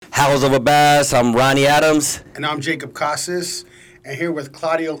Howls of a Baaz. I'm Ronnie Adams. And I'm Jacob Casas, and here with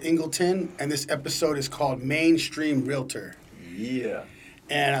Claudio Ingleton, and this episode is called Mainstream Realtor. Yeah.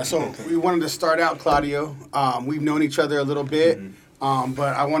 And so we wanted to start out, Claudio. We've known each other a little bit, but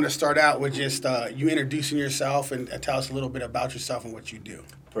I want to start out with just you introducing yourself and tell us a little bit about yourself and what you do.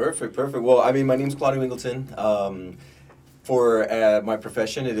 Perfect. Well, my name's Claudio Ingleton. For my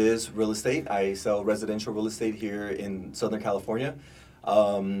profession, it is real estate. I sell residential real estate here in Southern California.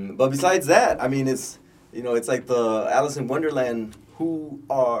 But besides that, it's like the Alice in Wonderland. Who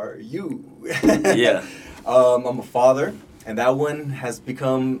are you? Yeah. I'm a father, and that one has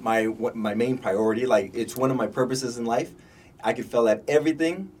become my main priority. Like, it's one of my purposes in life. I could fail at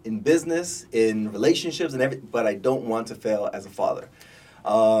everything in business, in relationships, and everything, but I don't want to fail as a father.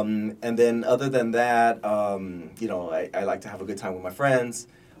 And then other than that, I like to have a good time with my friends,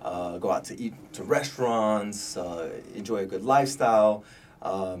 go out to eat to restaurants, enjoy a good lifestyle.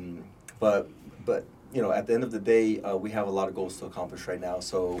 But at the end of the day, we have a lot of goals to accomplish right now.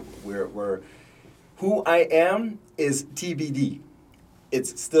 So we're who I am is TBD.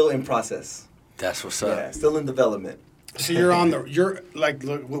 It's still in process. That's what's up. Yeah, still in development. So look,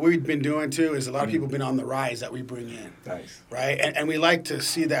 what we've been doing too is a lot of people have been on the rise that we bring in. Nice. Right? And we like to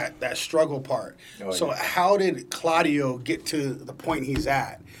see that struggle part. Oh, so yeah. how did Claudio get to the point he's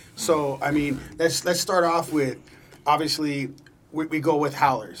at? So, let's start off with, obviously, we go with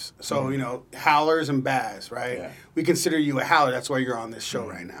howlers. So, howlers and Baaz, right? Yeah. We consider you a howler. That's why you're on this show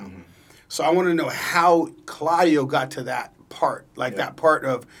right now. So I want to know how Claudio got to that part, that part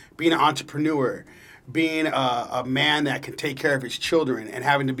of being an entrepreneur, being a man that can take care of his children and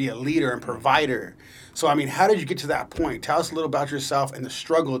having to be a leader and provider. So, how did you get to that point? Tell us a little about yourself and the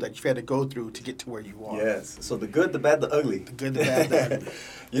struggle that you've had to go through to get to where you are. Yes. So the good, the bad, the ugly. The good, the bad, the ugly.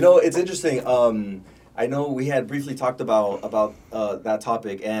 It's interesting. I know we had briefly talked about that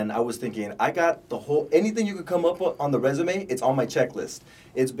topic, and I was thinking, I got anything you could come up with on the resume, it's on my checklist.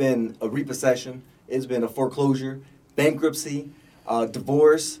 It's been a repossession, it's been a foreclosure, bankruptcy,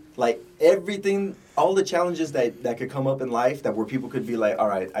 divorce, like everything, all the challenges that could come up in life where people could be like, all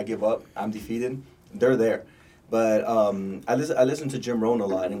right, I give up, I'm defeated, they're there. But I listen to Jim Rohn a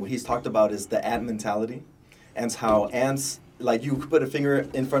lot, and what he's talked about is the ant mentality, and how ants, like, you put a finger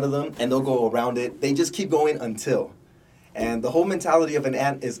in front of them and they'll go around it. They just keep going until. And the whole mentality of an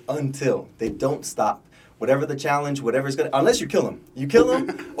ant is until. They don't stop. Whatever the challenge, whatever's going to, unless you kill them. You kill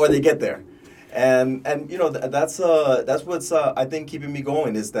them or they get there. And that's what's, I think, keeping me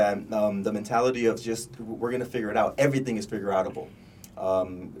going is that the mentality of just, we're going to figure it out. Everything is figure-outable.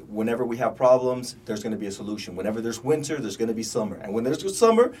 Whenever we have problems, there's going to be a solution. Whenever there's winter, there's going to be summer. And when there's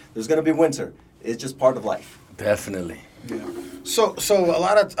summer, there's going to be winter. It's just part of life. Definitely. Yeah. So a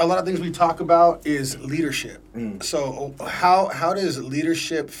lot of things we talk about is leadership. So how does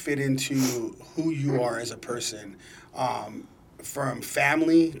leadership fit into who you are as a person, from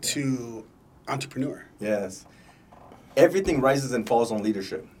family to entrepreneur? Yes. Everything rises and falls on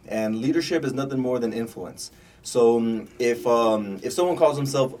leadership, and leadership is nothing more than influence. So if someone calls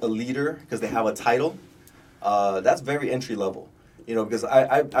themselves a leader because they have a title, that's very entry level. Because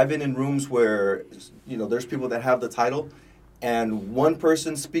I've been in rooms where, there's people that have the title, and one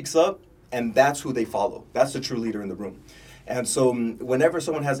person speaks up, and that's who they follow. That's the true leader in the room. And so whenever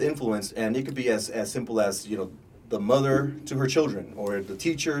someone has influence, and it could be as simple as, the mother to her children, or the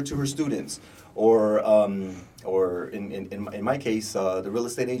teacher to her students, or in my case, the real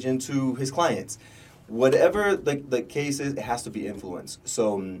estate agent to his clients. Whatever the case is, it has to be influence.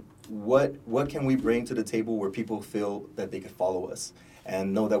 So what can we bring to the table where people feel that they could follow us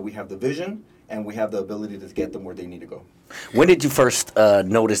and know that we have the vision and we have the ability to get them where they need to go? When did you first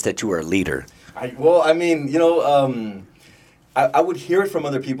notice that you were a leader? I would hear it from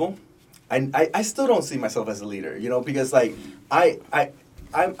other people. I still don't see myself as a leader, because I'm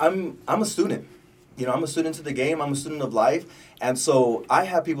a student. I'm a student to the game. I'm a student of life. And so I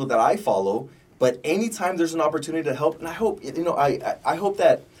have people that I follow, but anytime there's an opportunity to help, and I hope, I hope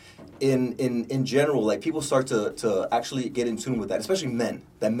that in general, like, people start to actually get in tune with that, especially men,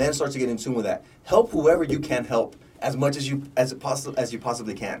 that men start to get in tune with that. Help whoever you can help as much as you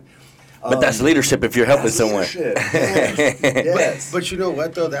possibly can. But that's leadership if you're helping someone. Yes. But you know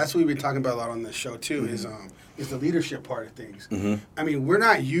what, though? That's what we've been talking about a lot on this show, too, is the leadership part of things. We're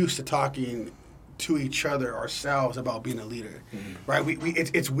not used to talking to each other ourselves about being a leader, right?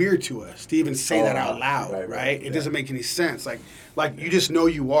 It's weird to us to even say that out loud, right? It doesn't make any sense. Like you just know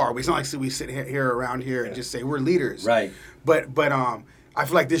you are. It's not like we sit here around here and just say we're leaders, right? But I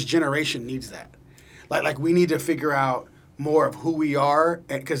feel like this generation needs that. Like we need to figure out more of who we are,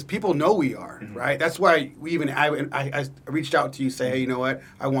 because people know we are, right? That's why I reached out to you, say, hey, you know what?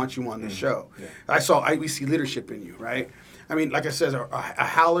 I want you on the show. Yeah. We see leadership in you, right? I mean, like I said, a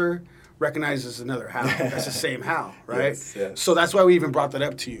howler recognizes another Howl. That's the same Howl, right? Yes. So that's why we even brought that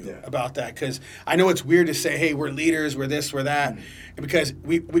up to you about that, because I know it's weird to say, hey, we're leaders, we're this, we're that, because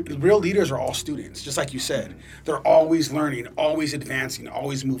we real leaders are all students, just like you said. They're always learning, always advancing,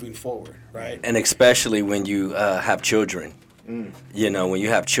 always moving forward, right? And especially when you have children. You know, when you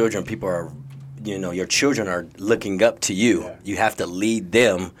have children, people are, you know, your children are looking up to you. Yeah. You have to lead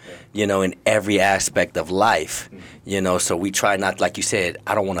them, you know, in every aspect of life. You know, so we try not, like you said,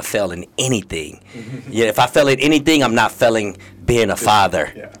 I don't want to fail in anything. Yeah, if I fail at anything, I'm not failing being a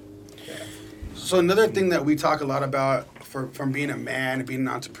father. Yeah. So another thing that we talk a lot about from being a man, being an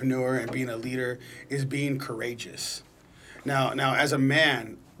entrepreneur, and being a leader is being courageous. Now as a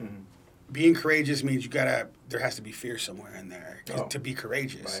man, being courageous means there has to be fear somewhere in there to be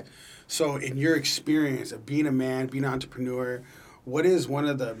courageous. Right. So in your experience of being a man, being an entrepreneur, what is one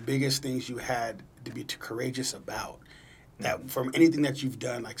of the biggest things you had to be courageous about? That from anything that you've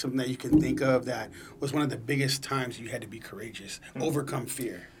done, like something that you can think of that was one of the biggest times you had to be courageous, overcome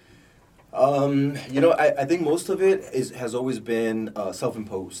fear? You know, I think most of it has always been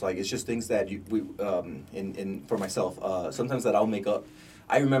self-imposed. Like, it's just things that for myself, sometimes that I'll make up.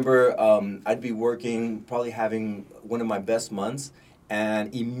 I remember I'd be working, probably having one of my best months,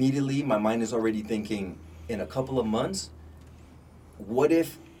 and immediately my mind is already thinking, in a couple of months, what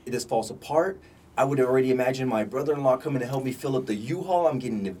if this falls apart? I would already imagine my brother-in-law coming to help me fill up the U-Haul. I'm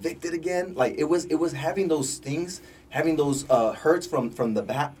getting evicted again. Like, it was having those things, having those hurts from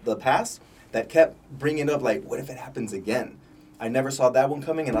the past that kept bringing up, like, what if it happens again? I never saw that one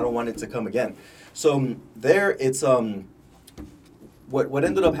coming, and I don't want it to come again. So there, it's what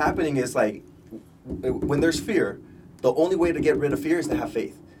ended up happening is, like, when there's fear, the only way to get rid of fear is to have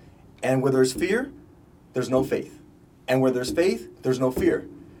faith. And where there's fear, there's no faith. And where there's faith, there's no fear.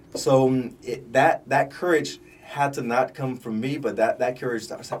 So that courage had to not come from me, but that courage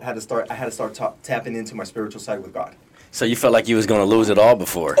had to start tapping into my spiritual side with God. So you felt like you was going to lose it all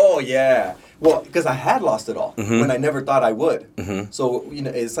before? Oh, yeah. Well, because I had lost it all when I never thought I would. So, you know,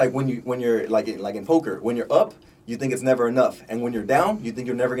 it's like when you're like in poker, when you're up, you think it's never enough, and when you're down, you think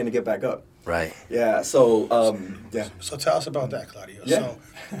you're never going to get back up. Right. Yeah. So yeah. So tell us about that, Claudio. Yeah.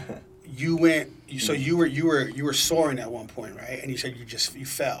 So you were soaring at one point, right? And you said you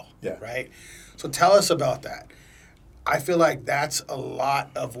fell. Yeah. Right. So tell us about that. I feel like that's a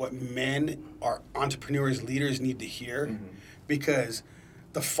lot of what men or entrepreneurs, leaders need to hear, because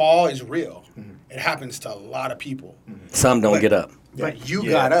the fall is real. It happens to a lot of people. Some don't get up. But you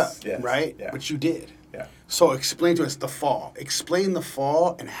got up, right? Yeah. But you did. Yeah. So explain to us the fall. Explain the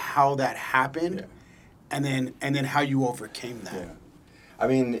fall and how that happened, and then how you overcame that. Yeah. I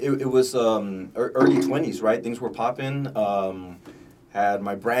mean, it was early 20s, right? Things were popping. Had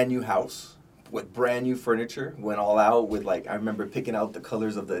my brand new house with brand new furniture. Went all out with, like, I remember picking out the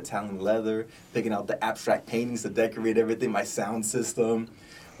colors of the Italian leather, picking out the abstract paintings to decorate everything, my sound system,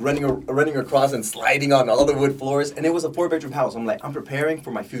 running across and sliding on all the wood floors. And it was a 4-bedroom house. I'm like, I'm preparing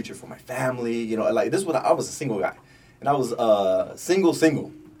for my future, for my family. You know, like, this was I was a single guy. And I was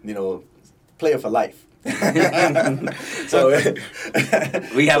single, you know, player for life. So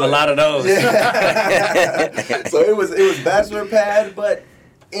we have a lot of those. So it was bachelor pad, but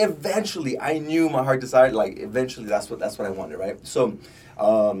eventually I knew my heart desired, like, eventually that's what I wanted, right? So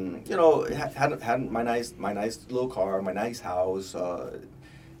you know, had my nice little car, my nice house.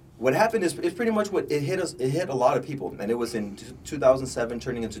 What happened is it's pretty much what it hit us. It hit a lot of people, and it was in 2007,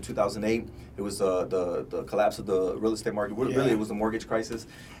 turning into 2008. It was the collapse of the real estate market. Really, it was the mortgage crisis,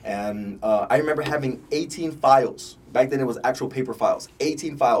 and I remember having 18 files. Back then, it was actual paper files,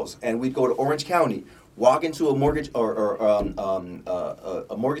 18 files, and we'd go to Orange County, walk into a mortgage or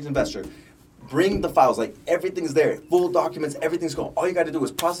a mortgage investor, bring the files, like, everything's there, full documents, everything's going. All you got to do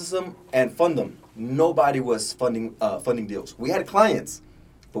is process them and fund them. Nobody was funding deals. We had clients,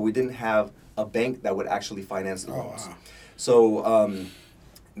 but we didn't have a bank that would actually finance the loans. Wow. So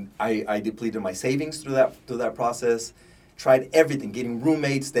I depleted my savings through that process. Tried everything, getting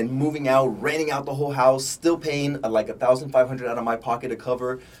roommates, then moving out, renting out the whole house, still paying like $1,500 out of my pocket to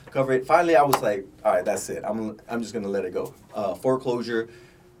cover it. Finally, I was like, all right, that's it. I'm just gonna let it go. Foreclosure,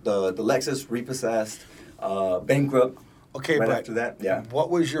 the Lexus repossessed, bankrupt. Okay, right but after that, yeah. What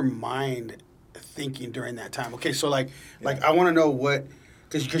was your mind thinking during that time? Okay, so like I want to know what.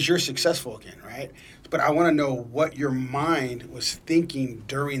 Because you're successful again, right? But I want to know what your mind was thinking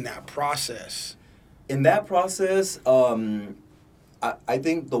during that process. In that process, I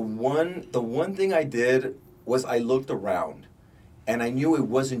think the one thing I did was I looked around, and I knew it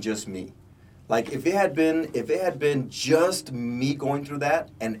wasn't just me. Like if it had been just me going through that,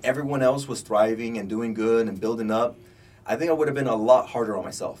 and everyone else was thriving and doing good and building up, I think I would have been a lot harder on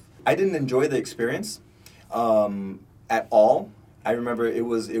myself. I didn't enjoy the experience at all. I remember it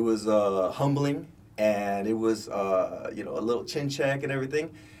was humbling, and it was a little chin check and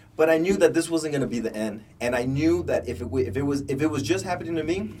everything. But I knew that this wasn't going to be the end, and I knew that if it was just happening to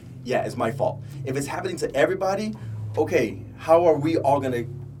me, yeah, it's my fault. If it's happening to everybody, okay, how are we all going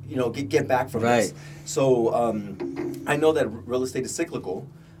to get back from this? So I know that real estate is cyclical.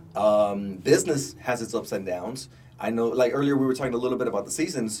 Business has its ups and downs. I know, like earlier we were talking a little bit about the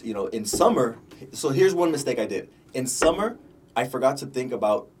seasons. In summer, so here's one mistake I did. In summer, I forgot to think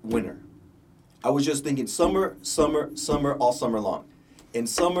about winter. I was just thinking summer, all summer long. In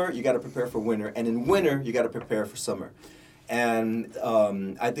summer, you got to prepare for winter, and in winter, you got to prepare for summer. And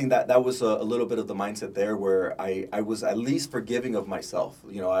I think that was a little bit of the mindset there, where I was at least forgiving of myself.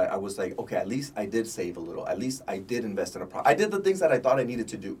 I was like, okay, at least I did save a little. At least I did invest in a property. I did the things that I thought I needed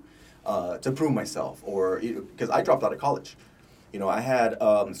to do to prove myself, or because I dropped out of college. I had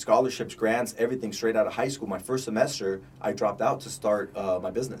scholarships, grants, everything straight out of high school. My first semester, I dropped out to start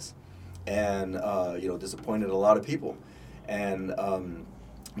my business, and disappointed a lot of people. And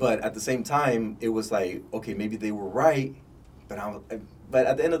but at the same time, it was like, okay, maybe they were right, but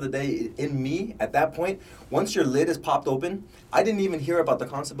at the end of the day, in me, at that point, once your lid is popped open, I didn't even hear about the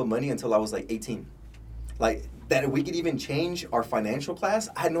concept of money until I was like 18. Like, that we could even change our financial class,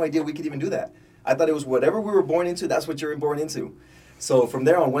 I had no idea we could even do that. I thought it was whatever we were born into, that's what you're born into. So from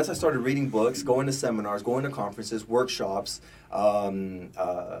there on, once I started reading books, going to seminars, going to conferences, workshops, even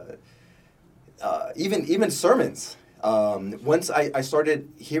sermons. Once I started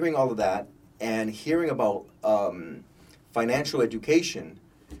hearing all of that and hearing about financial education,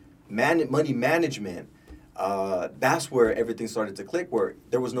 money management, that's where everything started to click, where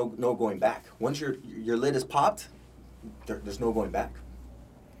there was no going back. Once your lid is popped, there's no going back.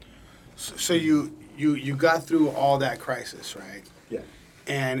 So you got through all that crisis, right? Yeah.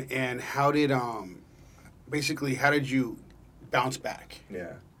 And how did how did you bounce back?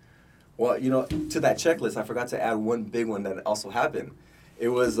 Yeah. Well, to that checklist, I forgot to add one big one that also happened. It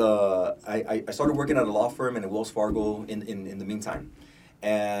was I started working at a law firm and at Wells Fargo in the meantime,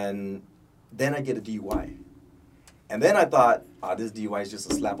 and then I get a DUI, and then I thought, this DUI is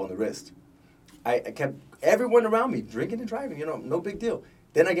just a slap on the wrist. I kept everyone around me drinking and driving, no big deal.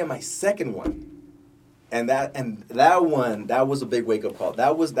 Then I get my second one, and that one, that was a big wake up call.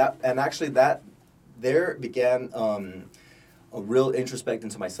 And actually that there began a real introspect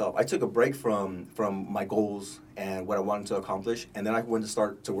into myself. I took a break from my goals and what I wanted to accomplish, and then I went to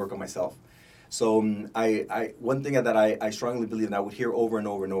start to work on myself. So I one thing that I strongly believe, and I would hear over and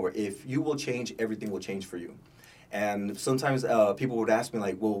over and over, if you will change, everything will change for you. And sometimes people would ask me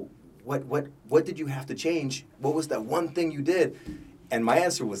like, well, what did you have to change? What was that one thing you did? And my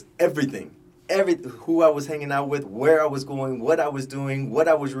answer was everything. Who I was hanging out with, where I was going, what I was doing, what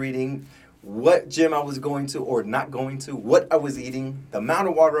I was reading, what gym I was going to or not going to, what I was eating, the amount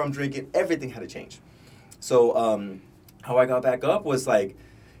of water I'm drinking, everything had to change. So how I got back up was like,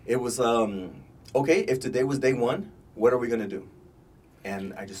 it was, okay, if today was day one, what are we going to do?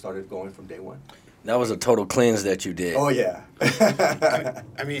 And I just started going from day one. That was a total cleanse that you did. Oh, yeah.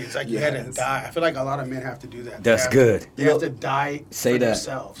 I mean, it's like you had to die. I feel like a lot of men have to do that. That's good. They have to die for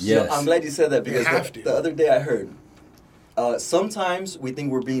themselves. Yes. I'm glad you said that, because the other day I heard, sometimes we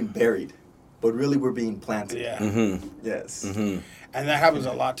think we're being buried, but really we're being planted. Yeah. Mm-hmm. Yes. Mm-hmm. And that happens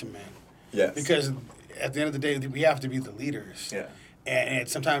a lot to men. Yes. Because at the end of the day, we have to be the leaders. Yeah. And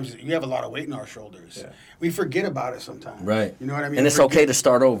sometimes you have a lot of weight in our shoulders. Yeah. We forget about it sometimes. Right. You know what I mean? And it's okay to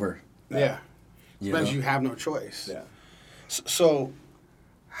start over. Yeah. Sometimes know? you have no choice. Yeah. So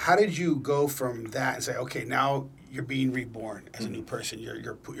how did you go from that and say, okay, now you're being reborn as a new person.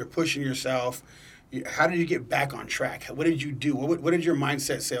 You're pushing yourself. How did you get back on track? What did you do? What did your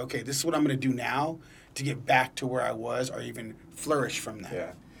mindset say? Okay, this is what I'm going to do now to get back to where I was, or even flourish from that.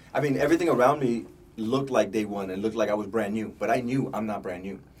 Yeah. I mean, everything around me looked like day one and looked like I was brand new, but I knew I'm not brand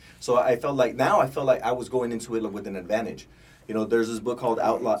new. So I felt like I was going into it with an advantage. There's this book called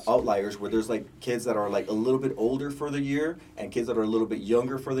Outliers, where there's like kids that are like a little bit older for the year and kids that are a little bit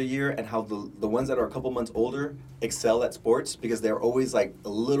younger for the year, and how the ones that are a couple months older excel at sports because they're always like a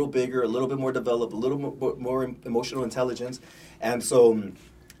little bigger, a little bit more developed, a little more emotional intelligence. And so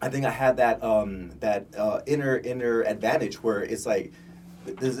I think I had that inner advantage where it's like,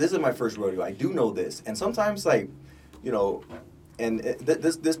 this isn't my first rodeo. I do know this. And sometimes and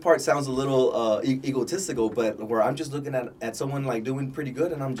this part sounds a little egotistical, but where I'm just looking at someone like doing pretty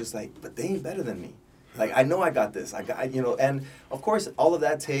good, and I'm just like, but they ain't better than me. Like, I know I got this. And of course, all of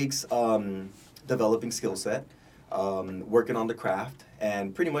that takes developing skill set, working on the craft.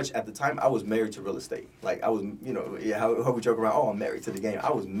 And pretty much at the time, I was married to real estate. Like, I was, how we joke around, oh, I'm married to the game.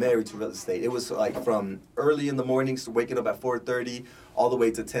 I was married to real estate. It was like from early in the mornings, waking up at 4:30, all the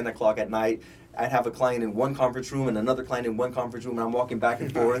way to 10 o'clock at night. I'd have a client in one conference room and another client in one conference room, and I'm walking back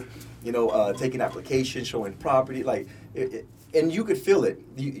and forth, taking applications, showing property, and you could feel it.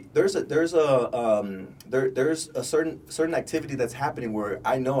 There's a certain activity that's happening where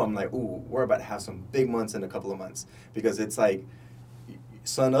I know I'm like, ooh, we're about to have some big months in a couple of months, because it's like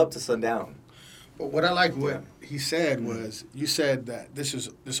sun up to sundown. But what I like what he said was, you said that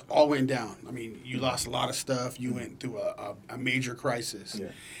this all went down. I mean, you lost a lot of stuff. You went through a major crisis. Yeah.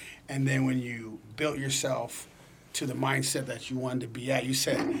 And then when you built yourself to the mindset that you wanted to be at, you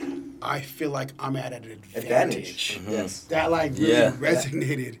said, I feel like I'm at an advantage. Mm-hmm. Yes. That really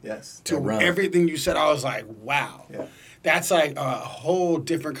resonated to everything you said. I was like, wow. Yeah. That's like a whole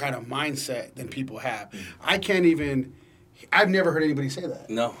different kind of mindset than people have. Mm-hmm. I've never heard anybody say that.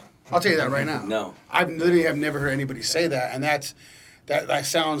 No. I'll tell you that right now. No. I literally have never heard anybody say that. And that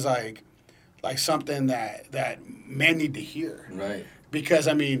sounds like something that men need to hear. Right. Because,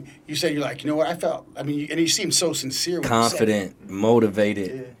 I mean, you said, you're like, you know what, I felt, I mean, and you seem so sincere. Confident,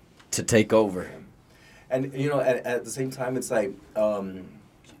 motivated to take over. And, at the same time, it's like,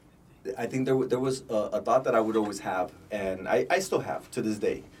 I think there was a thought that I would always have, and I still have to this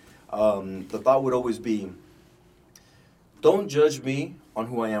day. The thought would always be, don't judge me on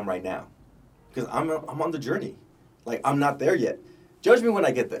who I am right now, because I'm on the journey. Like, I'm not there yet. Judge me when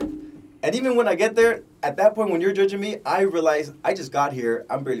I get there. And even when I get there, at that point when you're judging me, I realize I just got here.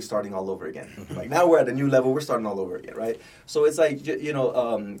 I'm barely starting all over again. Like, now we're at a new level. We're starting all over again, right? So it's like,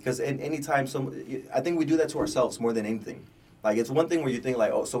 because anytime I think we do that to ourselves more than anything. Like, it's one thing where you think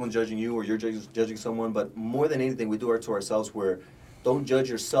like, oh, someone's judging you or you're judging someone, but more than anything, we do it to ourselves, where don't judge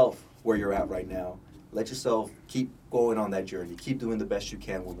yourself where you're at right now. Let yourself keep going on that journey. Keep doing the best you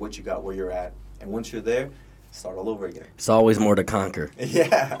can with what you got where you're at. And once you're there, start all over again. It's always more to conquer.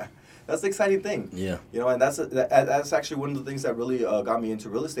 Yeah. That's the exciting thing. Yeah. And that's actually one of the things that really got me into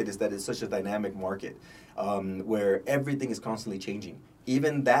real estate, is that it's such a dynamic market where everything is constantly changing.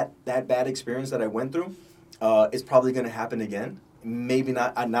 Even that bad experience that I went through is probably going to happen again. Maybe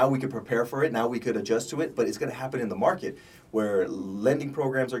not. Now we could prepare for it. Now we could adjust to it. But it's going to happen in the market, where lending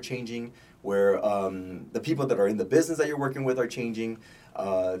programs are changing, where the people that are in the business that you're working with are changing.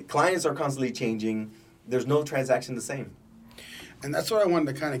 Clients are constantly changing. There's no transaction the same. And that's what I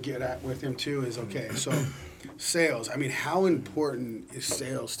wanted to kind of get at with him too, is, okay, so sales. I mean, how important is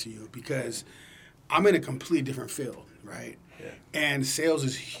sales to you? Because I'm in a completely different field, right? Yeah. And sales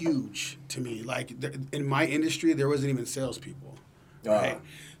is huge to me. Like, in my industry, there wasn't even salespeople, right?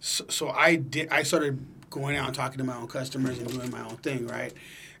 So I started going out and talking to my own customers and doing my own thing, right?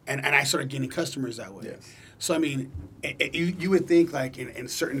 And I started gaining customers that way. Yes. So, I mean, you would think, like, in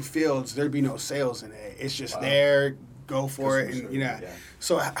certain fields, there'd be no sales in it. It's just there. Go for it, and yeah.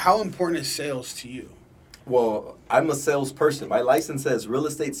 So how important is sales to you? Well, I'm a salesperson. My license says real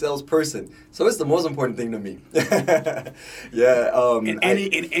estate salesperson, so it's the most important thing to me. Yeah. In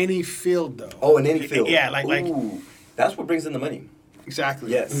any field, though. Oh, in any field. Yeah, like that's what brings in the money.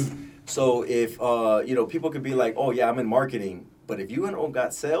 Exactly. Yes. Mm-hmm. So if people could be like, oh yeah, I'm in marketing, but if you don't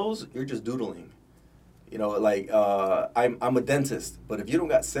got sales, you're just doodling. I'm a dentist, but if you don't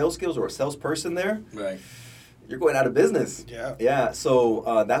got sales skills or a salesperson there, right, you're going out of business. Yeah. Yeah.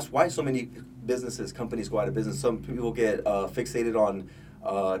 So that's why so many companies go out of business. Some people get fixated on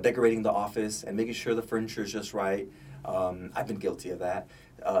decorating the office and making sure the furniture is just right. I've been guilty of that.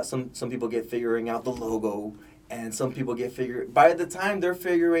 Some people get figuring out the logo, and some people by the time they're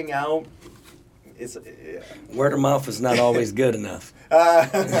figuring out, it's word of mouth is not always good enough. No,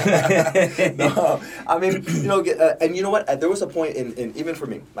 I mean, and you know what? There was a point in even for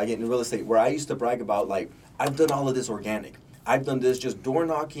me, like in real estate, where I used to brag about, like, I've done all of this organic. I've done this just door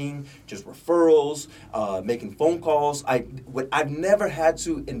knocking, just referrals, making phone calls. I've never had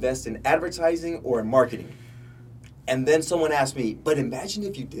to invest in advertising or in marketing. And then someone asked me, but imagine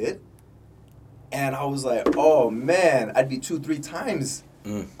if you did. And I was like, oh man, I'd be 2-3 times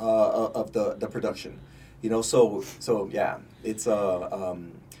of the production. So yeah, it's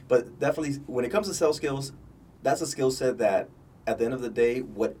but definitely when it comes to sales skills, that's a skill set that at the end of the day,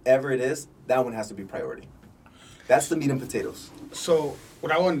 whatever it is, that one has to be priority. That's the meat and potatoes. So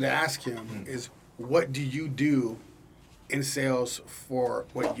what I wanted to ask him is, what do you do in sales for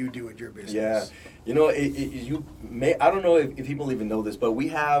what you do in your business? Yeah, I don't know if people even know this, but we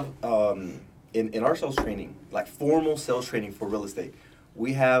have in our sales training, like formal sales training for real estate,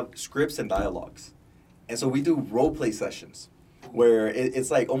 we have scripts and dialogues. And so we do role play sessions where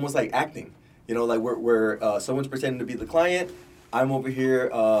it's like almost like acting. You know, like where someone's pretending to be the client. I'm over here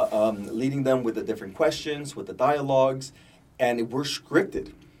leading them with the different questions, with the dialogues, and we're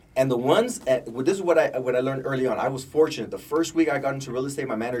scripted. And the ones, this is what I learned early on. I was fortunate. The first week I got into real estate,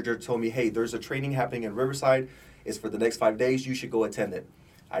 my manager told me, hey, there's a training happening in Riverside. It's for the next 5 days. You should go attend it.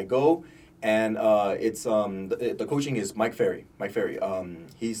 I go, and it's the coaching is Mike Ferry.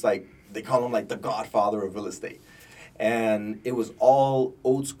 He's like, they call him like the godfather of real estate. And it was all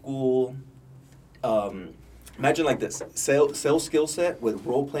old school. Imagine like this, sales skill set with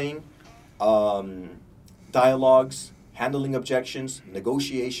role playing, dialogues, handling objections,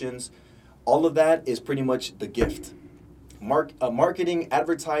 negotiations. All of that is pretty much the gift. Marketing,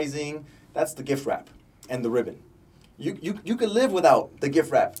 advertising, that's the gift wrap and the ribbon. You could live without the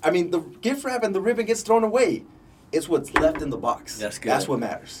gift wrap. I mean, the gift wrap and the ribbon gets thrown away. It's what's left in the box. That's good. That's what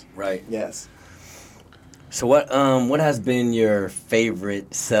matters. Right. Yes. So what has been your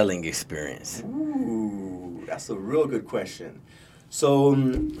favorite selling experience? Ooh, that's a real good question. So,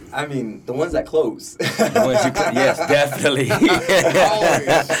 I mean, the ones that close. The ones yes, definitely.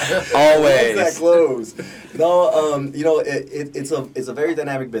 The Always. ones that close. No, you know, it's a very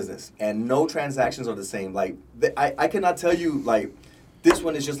dynamic business, and no transactions are the same. Like, I cannot tell you, like, this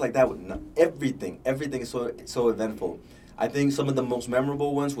one is just like that. Everything is so eventful. I think some of the most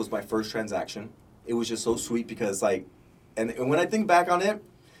memorable ones was my first transaction. It was just so sweet because, like, and when I think back on it,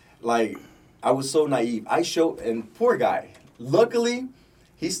 like, I was so naive. And poor guy, luckily,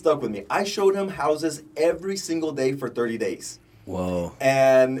 he stuck with me. I showed him houses every single day for 30 days. Whoa.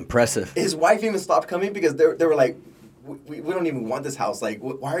 And impressive. His wife even stopped coming because they were like, we don't even want this house. Like,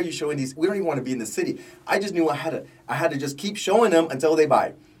 why are you showing these? We don't even want to be in the city. I just knew I had to just keep showing them until they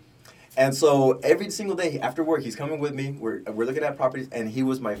buy. And so every single day after work, he's coming with me. We're looking at properties, and he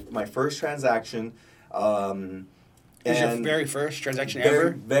was my first transaction. Was your very first transaction ever?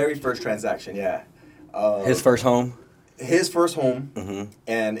 Very first transaction, yeah. His first home? His first home, mm-hmm.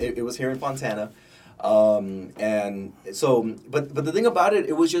 And it was here in Fontana. And so, but the thing about it,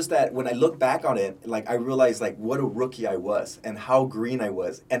 it was just that when I look back on it, like, I realized, like, what a rookie I was and how green I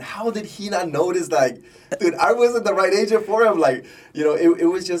was. And how did he not notice, like, dude, I wasn't the right agent for him. Like, you know, it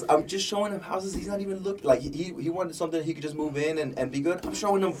was just, I'm just showing him houses he's not even looking, like, he wanted something he could just move in and be good. I'm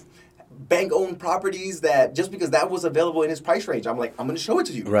showing him bank-owned properties that just because that was available in his price range, I'm like, I'm going to show it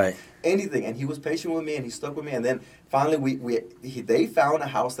to you. Right. Anything. And he was patient with me, and he stuck with me. And then finally, they found a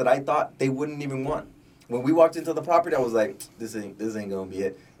house that I thought they wouldn't even want. When we walked into the property, I was like, this ain't going to be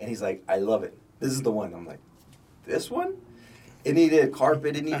it. And he's like, I love it. This is the one. I'm like, this one? It needed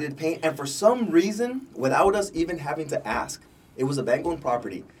carpet. It needed paint. And for some reason, without us even having to ask, it was a bank-owned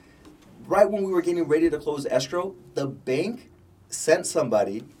property. Right when we were getting ready to close escrow, the bank sent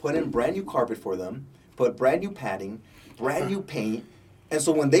somebody, put in brand new carpet for them, put brand new padding, brand new paint. And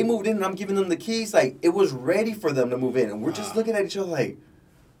so when they moved in and I'm giving them the keys, like, it was ready for them to move in. And we're just looking at each other like,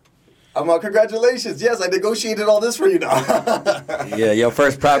 I'm like, congratulations. Yes, I negotiated all this for you now. Yeah, your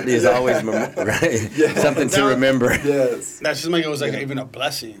first property is always right? Yeah. Something to remember. Yes. That just like it was like even a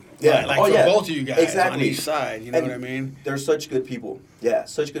blessing. Yeah. Like for both of you guys exactly. on each side. You know what I mean? They're such good people. Yeah,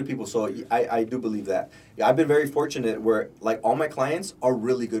 such good people. So I do believe that. Yeah, I've been very fortunate where, like, all my clients are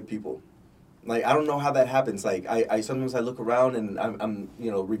really good people. Like, I don't know how that happens. Like, I sometimes I look around and I'm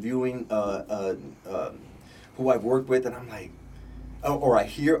reviewing who I've worked with, and I'm like, or I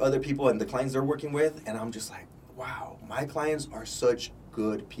hear other people and the clients they're working with, and I'm just like, wow, my clients are such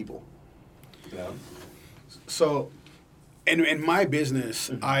good people. You know? So, in my business,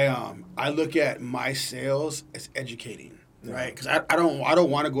 mm-hmm. I look at my sales as educating, right? Because I don't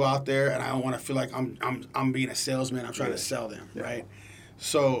want to go out there and I don't want to feel like I'm being a salesman. I'm trying to sell them, right?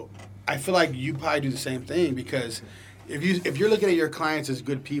 So I feel like you probably do the same thing, because if you're looking at your clients as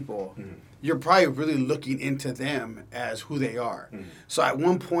good people. Mm-hmm. You're probably really looking into them as who they are. Mm-hmm. So at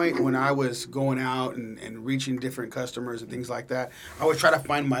one point when I was going out and reaching different customers and things like that, I would try to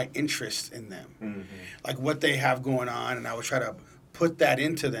find my interest in them, mm-hmm. like what they have going on, and I would try to put that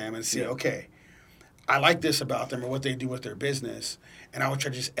into them and see, okay, I like this about them or what they do with their business, and I would try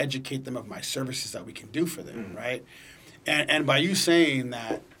to just educate them of my services that we can do for them, mm-hmm. right? And by you saying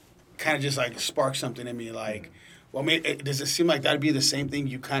that, kind of just like sparked something in me, like, mm-hmm. Well, does it seem like that would be the same thing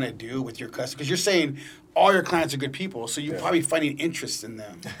you kind of do with your customers? Because you're saying all your clients are good people, so you're probably finding interest in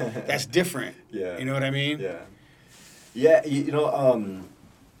them. That's different. Yeah. You know what I mean? Yeah. Yeah.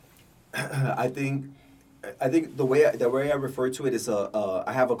 I think the way I refer to it is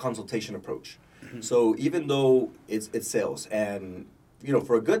I have a consultation approach. Mm-hmm. So even though it's sales, and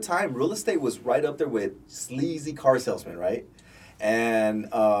for a good time, real estate was right up there with sleazy car salesmen, right? and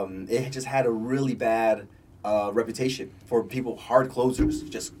it just had a really bad reputation for people, hard closers,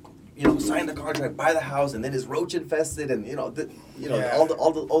 just sign the contract, buy the house, and then it's roach infested, and all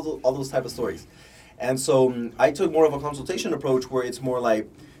those type of stories. And so I took more of a consultation approach where it's more like,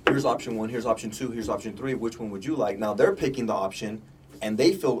 here's option 1, here's option 2, here's option 3. Which one would you like? Now they're picking the option, and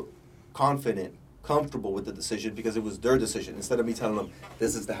they feel confident, comfortable with the decision because it was their decision instead of me telling them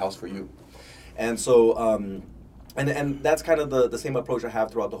this is the house for you. And so and that's kind of the same approach I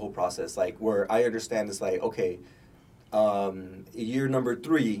have throughout the whole process, like where I understand it's like, okay, year number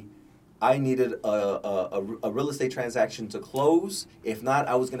 3, I needed a real estate transaction to close. If not,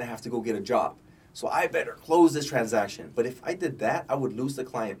 I was going to have to go get a job. So I better close this transaction. But if I did that, I would lose the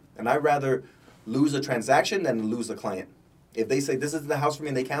client. And I'd rather lose a transaction than lose the client. If they say this is the house for me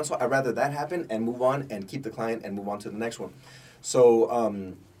and they cancel, I'd rather that happen and move on and keep the client and move on to the next one.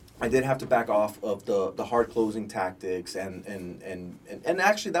 So I did have to back off of the hard closing tactics and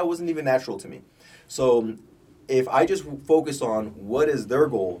actually that wasn't even natural to me. So if I just focus on what is their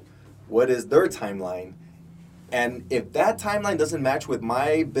goal, what is their timeline, and if that timeline doesn't match with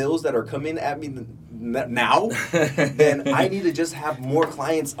my bills that are coming at me now, then I need to just have more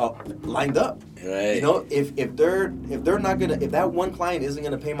clients lined up. Right. If that one client isn't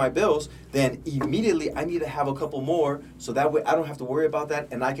gonna pay my bills, then immediately I need to have a couple more, so that way I don't have to worry about that,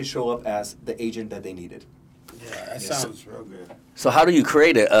 and I can show up as the agent that they needed. Yeah, that sounds real good. So how do you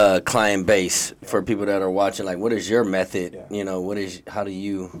create a client base for people that are watching? Like, what is your method? Yeah. How do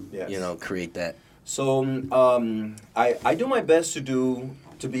you, create that? So I do my best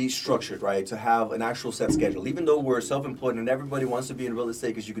to be structured, right? To have an actual set schedule. Even though we're self-employed and everybody wants to be in real estate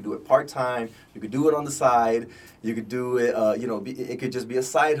because you could do it part-time, you could do it on the side, you could do it, it could just be a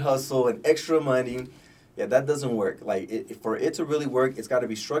side hustle and extra money. Yeah, that doesn't work. Like, for it to really work, it's got to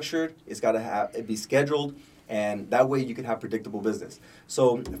be structured, it's got to be scheduled, and that way you can have predictable business.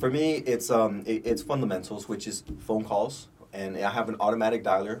 So for me, it's fundamentals, which is phone calls. And I have an automatic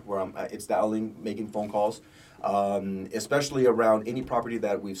dialer where it's dialing, making phone calls, especially around any property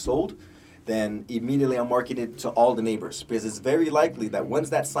that we've sold. Then immediately I'm marketing it to all the neighbors, because it's very likely that once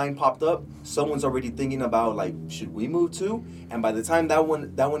that sign popped up, someone's already thinking about, like, should we move too? And by the time that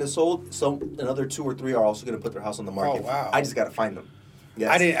one is sold, another 2 or 3 are also going to put their house on the market. Oh, wow. I just got to find them. Yes.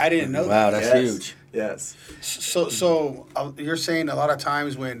 I didn't know that. Wow, that's huge. Yes. So you're saying a lot of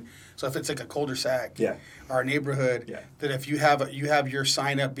times if it's like a cul-de-sac, our neighborhood, that if you have your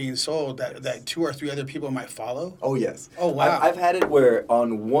sign up being sold, that 2 or 3 other people might follow? Oh, yes. Oh, wow. I've had it where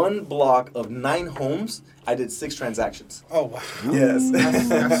on one block of 9 homes, I did 6 transactions. Oh, wow. Yes.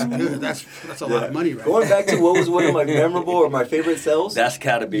 That's good. That's a lot of money, right? Going back to what was one of my memorable or my favorite sales. That's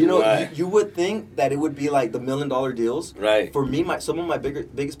gotta be why. You would think that it would be like the $1 million deals. Right. For me, some of my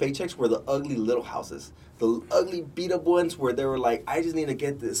biggest paychecks were the ugly little houses. The ugly beat up ones where they were like, I just need to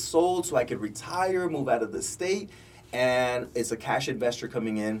get this sold so I could retire, move out of the state. And it's a cash investor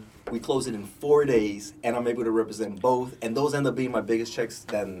coming in. We close it in 4 days, and I'm able to represent both. And those end up being my biggest checks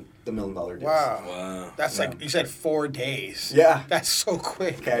than the $1 million deals. Wow. That's like, you said 4 days. Yeah. That's so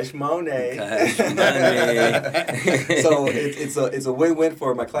quick. Cash money. Cash money. So it's a win-win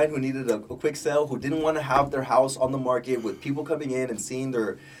for my client who needed a quick sell, who didn't want to have their house on the market with people coming in and seeing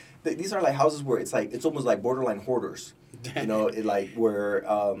these are like houses where it's almost like borderline hoarders.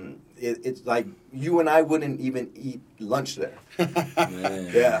 It's like you and I wouldn't even eat lunch there.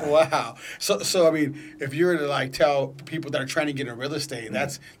 Man. Yeah. Wow. So I mean, if you were to like tell people that are trying to get into real estate,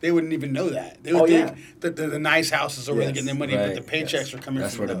 they wouldn't even know that. They would think that the nice houses are where they're getting their money, but the paychecks are coming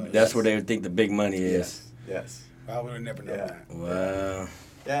from those. That's where they would think the big money is. Yes. I would have never known that. Wow.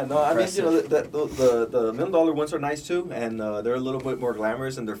 Yeah, no, impressive. I mean, the $1 million ones are nice too, and they're a little bit more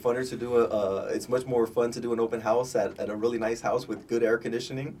glamorous, and they're funner to do. It's much more fun to do an open house at a really nice house with good air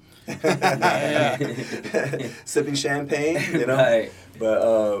conditioning, sipping champagne, Right.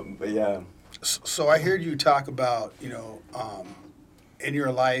 But yeah. So I heard you talk about in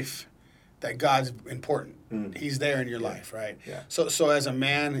your life that God's important. He's there in your life, right? Yeah. So as a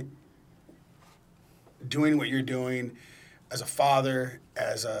man doing what you're doing, as a father,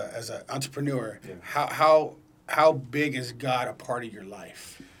 as an entrepreneur, how big is God a part of your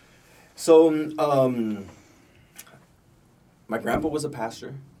life? So, my grandpa was a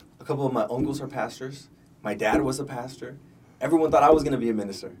pastor. A couple of my uncles are pastors. My dad was a pastor. Everyone thought I was going to be a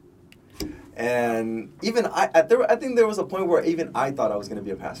minister. And even I think there was a point where even I thought I was going to be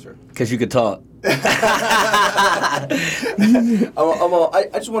a pastor. Because you could talk. I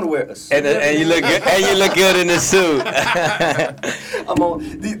just want to wear a suit. And you look good. And you look good in the suit.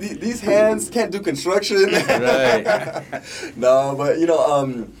 These hands can't do construction. Right. No, but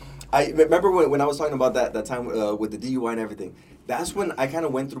I remember when I was talking about that time with the DUI and everything. that's when I kind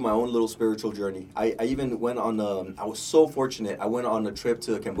of went through my own little spiritual journey. I even went on, I was so fortunate. I went on a trip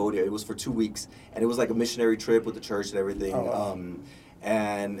to Cambodia. It was for 2 weeks. And it was like a missionary trip with the church and everything. Oh, wow.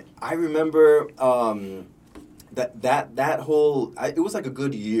 And I remember that whole, it was like a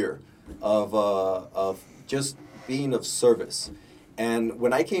good year of just being of service. And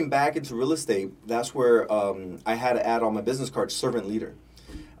when I came back into real estate, that's where I had to add on my business card, servant leader.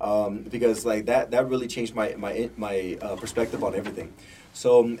 Because like that really changed my perspective on everything.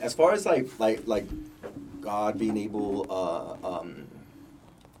 So as far as like God being able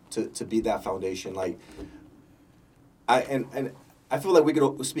to be that foundation, like I feel like we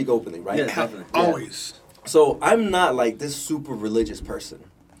could speak openly, right? Yeah, definitely. Always. So I'm not like this super religious person,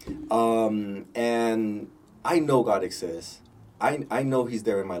 and I know God exists. I know He's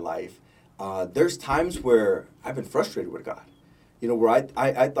there in my life. There's times where I've been frustrated with God. You know, where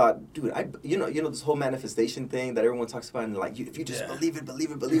I thought, dude, you know this whole manifestation thing that everyone talks about, and like, if you just believe it,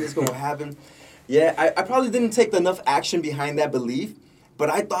 it's going to happen. Yeah, I probably didn't take enough action behind that belief,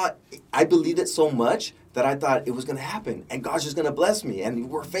 but I believed it so much that I thought it was going to happen, and God's just going to bless me, and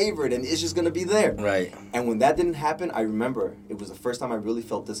we're favored, and it's just going to be there. Right. And when that didn't happen, I remember it was the first time I really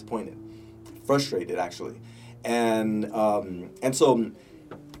felt disappointed, frustrated actually, and so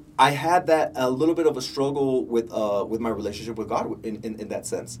I had that a little bit of a struggle with my relationship with God in that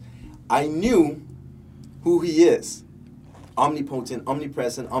sense. I knew who He is, omnipotent,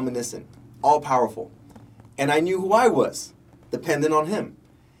 omnipresent, omniscient, all powerful, and I knew who I was, dependent on Him,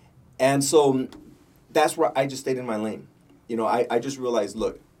 and so that's where I just stayed in my lane. You know, I just realized,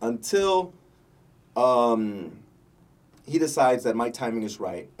 look, until He decides that my timing is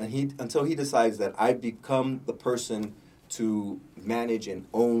right, and until He decides that I become the person to manage and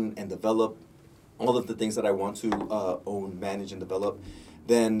own and develop all of the things that I want to own, manage, and develop,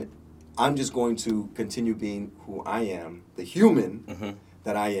 then I'm just going to continue being who I am, the human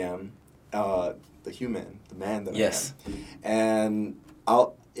that I am, the man that I am. And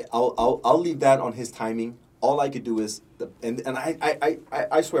I'll leave that on His timing. All I could do is, and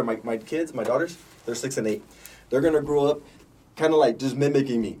I swear, my kids, my daughters, they're 6 and 8. They're gonna grow up kind of like just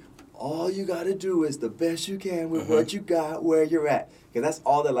mimicking me. All you got to do is the best you can with what you got, where you're at. Because that's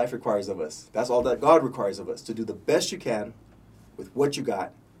all that life requires of us. That's all that God requires of us, to do the best you can with what you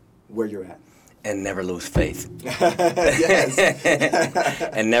got, where you're at. And never lose faith. Yes.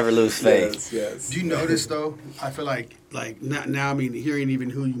 And never lose faith. Yes. Do you notice though? I feel like now I mean hearing even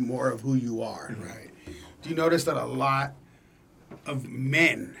more of who you are, right? Do you notice that a lot of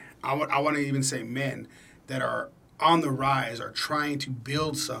men, I want to even say men that are on the rise, are trying to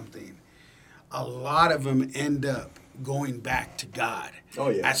build something, a lot of them end up going back to God. Oh,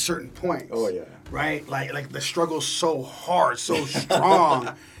 yeah. At certain points. Oh, yeah. Right? Like the struggle's so hard, so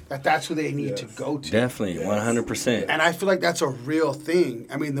strong that's who they need to go to. Definitely, 100%. And I feel like that's a real thing.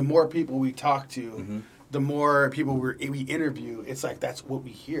 I mean, the more people we talk to, the more people we interview, it's like that's what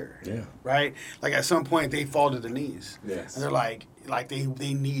we hear. Yeah. Right? Like at some point they fall to their knees. Yes. And they're like they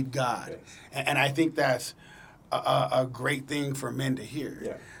need God. Yes. And I think that's a great thing for men to hear.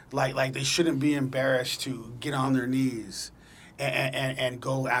 Yeah. Like they shouldn't be embarrassed to get on their knees and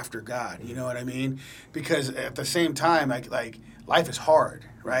go after God. You know what I mean? Because at the same time, like life is hard,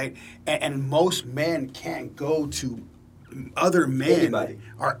 right? And most men can't go to other men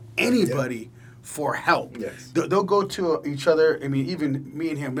or anybody for help. Yes. They'll go to each other. I mean, even me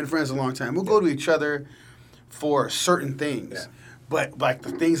and him, been friends a long time. We'll go to each other for certain things. Yeah. But like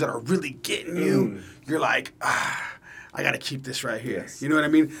the things that are really getting you, you're like, I got to keep this right here. Yes. You know what I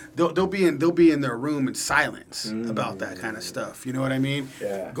mean? They'll be in their room in silence about that kind of stuff. You know what I mean?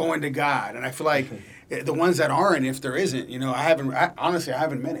 Yeah. Going to God. And I feel like the ones that aren't, if there isn't, you know, honestly, I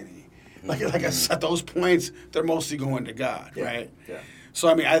haven't met any. Like at those points, they're mostly going to God, right? Yeah. So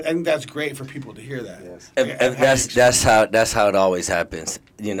I mean, I think that's great for people to hear that. Yes. That's how it always happens.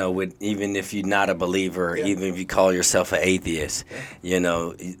 You know, even if you're not a believer, even if you call yourself an atheist, you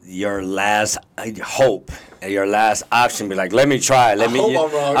know, your last hope, your last option, be like, let me try. I'm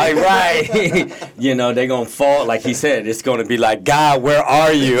wrong. Right. You know, they're gonna fall. Like he said, it's gonna be like, God, where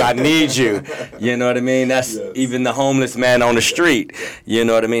are you? I need you. You know what I mean? That's even the homeless man on the street. You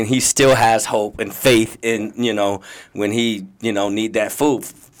know what I mean? He still has hope and faith in, you know, when he, you know, need that food.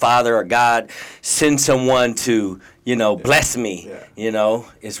 Father or God, send someone to, you know, bless me. Yeah. You know,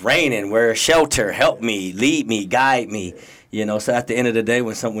 it's raining. We're a shelter. Help me, lead me, guide me. You know, so at the end of the day,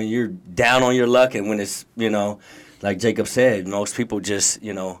 when you're down on your luck, and when it's, you know, like Jacob said, most people just,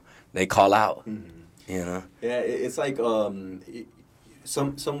 you know, they call out. You know. Yeah, it's like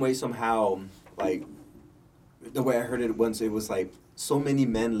some way somehow, like the way I heard it once, it was like so many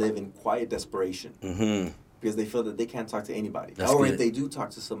men live in quiet desperation. because they feel that they can't talk to anybody. That's or good. if they do talk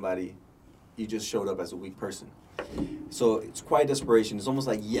to somebody, you just showed up as a weak person. So it's quite desperation. It's almost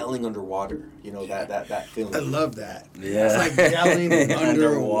like yelling underwater. You know, that feeling. I love that. Yeah. It's like yelling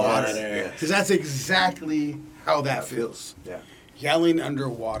underwater. Yeah. Because that's exactly how that feels. Yeah. Yelling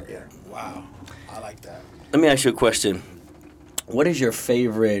underwater. Yeah. Wow. I like that. Let me ask you a question. What is your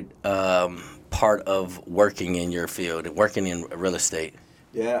favorite part of working in your field, working in real estate?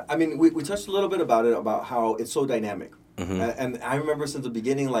 Yeah, I mean, we touched a little bit about it, about how it's so dynamic. Mm-hmm. And I remember since the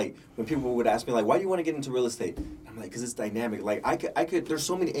beginning, like, when people would ask me, like, why do you want to get into real estate? I'm like, because it's dynamic. Like, I could, there's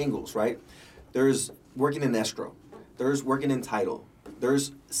so many angles, right? There's working in escrow. There's working in title.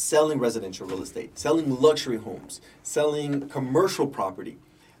 There's selling residential real estate, selling luxury homes, selling commercial property.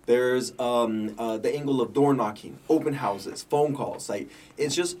 There's the angle of door knocking, open houses, phone calls. Like,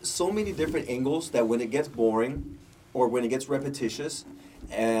 it's just so many different angles that when it gets boring or when it gets repetitious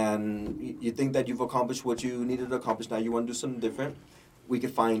and you think that you've accomplished what you needed to accomplish, now you want to do something different, we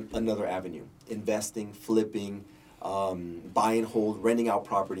could find another avenue. Investing, flipping, buy and hold, renting out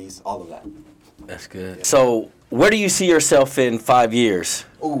properties, all of that. That's good. Yeah. So where do you see yourself in 5 years?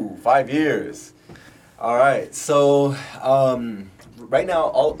 Ooh, 5 years. All right. So right now,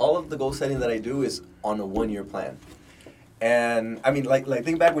 all of the goal setting that I do is on a 1-year plan. And I mean, like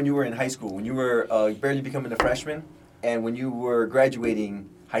think back when you were in high school, when you were barely becoming a freshman, and when you were graduating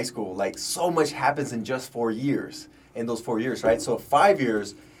high school, like so much happens in just 4 years, in those 4 years, right? So 5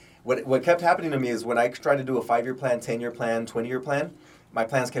 years, what kept happening to me is when I tried to do a 5-year plan, 10-year plan, 20-year plan, my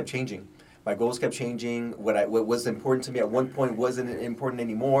plans kept changing. My goals kept changing. What was important to me at one point wasn't important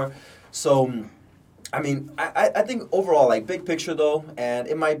anymore. So, I mean, I think overall, like big picture though, and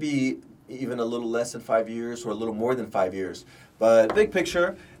it might be even a little less than 5 years or a little more than 5 years, but big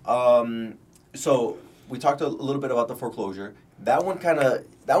picture. So we talked a little bit about the foreclosure. That one kind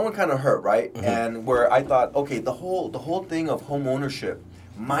of hurt, right? Mm-hmm. And where I thought, okay, the whole thing of home ownership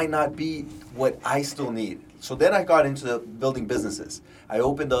might not be what I still need. So then I got into building businesses. I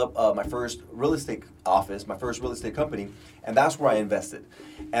opened up my first real estate office, my first real estate company, and that's where I invested.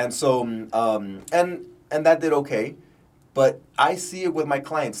 And so, and that did okay. But I see it with my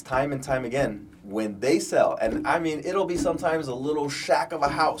clients time and time again when they sell. And I mean, it'll be sometimes a little shack of a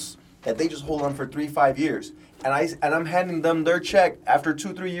house that they just hold on for 3-5 years. And I'm handing them their check after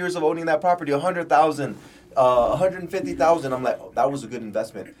 2-3 years of owning that property, $100,000, $150,000. I'm like, oh, that was a good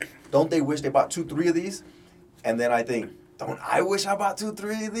investment. Don't they wish they bought 2-3 of these? And then I think, don't I wish I bought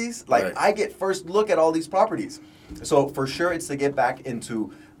 2-3 of these? Like, right. I get first look at all these properties. So for sure, it's to get back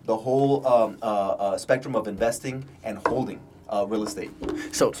into the whole spectrum of investing and holding real estate.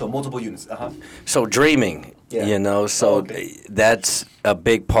 So multiple units. So dreaming, yeah. You know, so that's a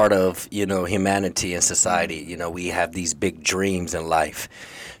big part of, you know, humanity and society. You know, we have these big dreams in life.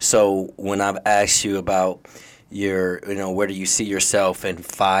 So when I've asked you about your, you know, where do you see yourself in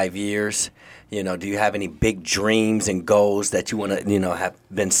 5 years? You know, do you have any big dreams and goals that you want to, you know, have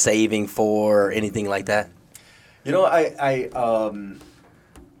been saving for or anything like that? You know, I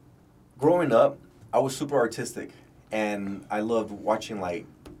growing up, I was super artistic, and I loved watching like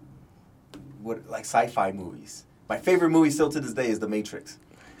sci-fi movies. My favorite movie still to this day is The Matrix,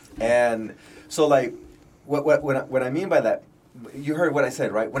 and so like what I mean by that, you heard what I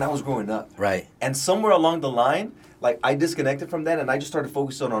said, right? When I was growing up, right? And somewhere along the line, like I disconnected from that, and I just started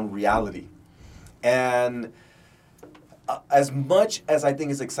focusing on reality. And as much as I think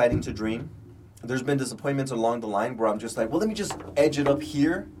it's exciting to dream, there's been disappointments along the line where I'm just like, well, let me just edge it up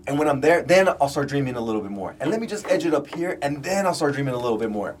here. And when I'm there, then I'll start dreaming a little bit more. And let me just edge it up here, and then I'll start dreaming a little bit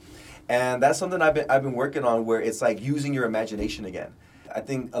more. And that's something I've been working on, where it's like using your imagination again. I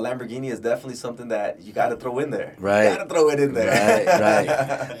think a Lamborghini is definitely something that you got to throw in there. Right. You got to throw it in there. Right.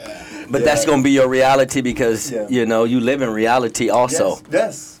 Yeah. But that's going to be your reality because, you know, you live in reality also.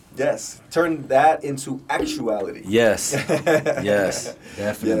 Yes. Turn that into actuality. Yes. Yes.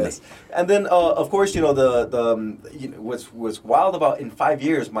 Definitely. Yes. And then, of course, you know, what's wild about in 5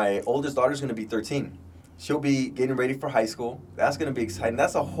 years, my oldest daughter's going to be 13. She'll be getting ready for high school. That's going to be exciting.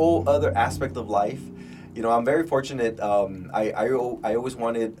 That's a whole other aspect of life. You know, I'm very fortunate. I always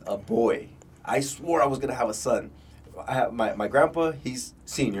wanted a boy. I swore I was going to have a son. I have my grandpa, he's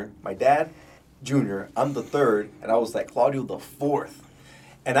senior. My dad, junior. I'm the third. And I was like, Claudio the fourth.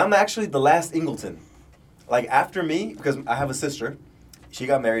 And I'm actually the last Ingleton. Like, after me, because I have a sister. She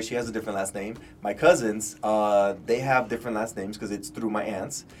got married. She has a different last name. My cousins, they have different last names because it's through my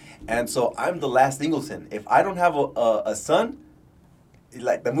aunts. And so I'm the last Ingleton. If I don't have a son,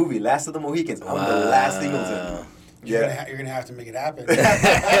 like the movie Last of the Mohicans, I'm the last Ingleton. You're gonna have to make it happen.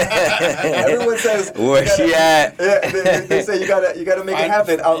 Everyone says, "Where's she at?" Yeah, they say you gotta make it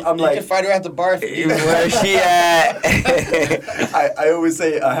happen. I'm you like, can find her at the bar. "Where's she at?" I always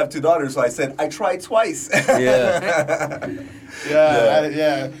say I have 2 daughters, so I said I tried twice. Yeah.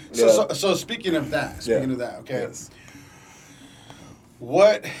 So speaking of that, okay. Yes.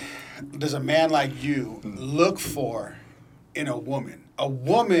 What does a man like you look for in a woman? A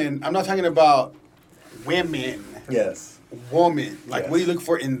woman, I'm not talking about women. Yes. Woman. Like, Yes. what do you look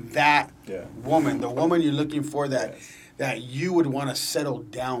for in that Yeah. woman? The woman you're looking for that you would want to settle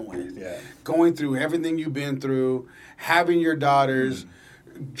down with. Yeah. Going through everything you've been through, having your daughters,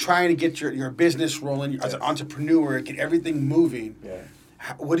 trying to get your business rolling as an entrepreneur, get everything moving. Yeah.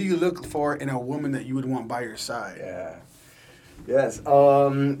 What do you look for in a woman that you would want by your side? Yeah. Yes.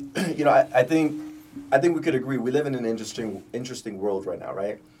 I think we could agree. We live in an interesting world right now,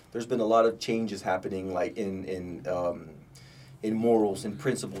 right? There's been a lot of changes happening, like in morals, in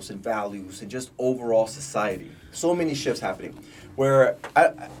principles, in values, and just overall society. So many shifts happening. Where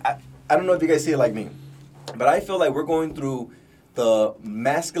I don't know if you guys see it like me, but I feel like we're going through the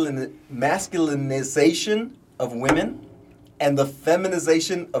masculinization of women and the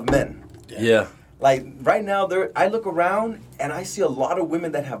feminization of men. Yeah. Like right now, I look around and I see a lot of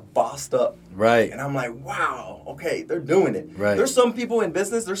women that have bossed up. Right. And I'm like, wow, okay, they're doing it. Right. There's some people in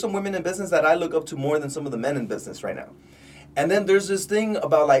business, there's some women in business that I look up to more than some of the men in business right now. And then there's this thing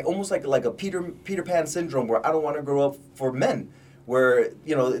about almost like a Peter Pan syndrome where I don't want to grow up for men, where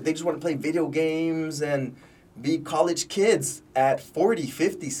they just want to play video games and be college kids at 40,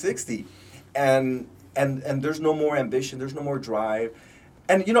 50, 60, and there's no more ambition, there's no more drive,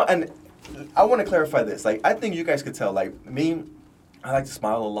 and I want to clarify this. Like, I think you guys could tell. Like me, I like to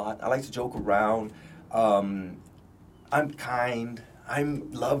smile a lot. I like to joke around. I'm kind.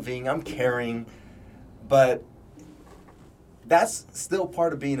 I'm loving. I'm caring. But that's still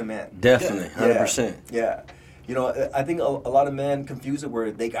part of being a man. Definitely, 100%. Yeah. I think a lot of men confuse it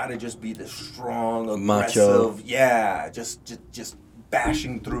where they gotta just be the strong, aggressive, macho. Yeah, just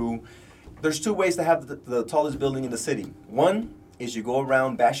bashing through. There's 2 ways to have the tallest building in the city. 1 is you go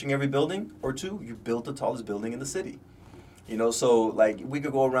around bashing every building, or 2, you build the tallest building in the city. So like we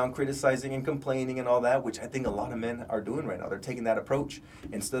could go around criticizing and complaining and all that, which I think a lot of men are doing right now. They're taking that approach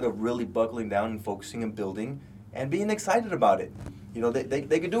instead of really buckling down and focusing and building and being excited about it.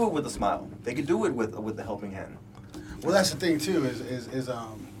 They could do it with a smile. They could do it with the helping hand. Well, that's the thing too. Is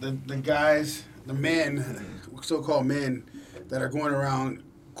the guys, the men, so-called men, that are going around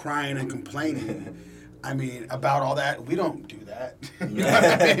crying and complaining. I mean, about all that, we don't do that. You know what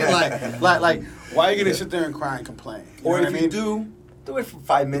I mean? Like, why are you gonna sit there and cry and complain? Or if you do it for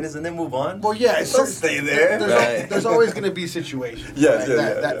 5 minutes and then move on. Well, yeah, don't stay there. There's always gonna be situations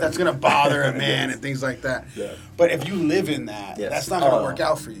that's gonna bother a man and things like that. Yeah. But if you live in that, that's not gonna work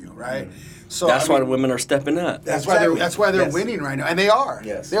out for you, right? So that's why the women are stepping up. That's why they're winning right now, and they are.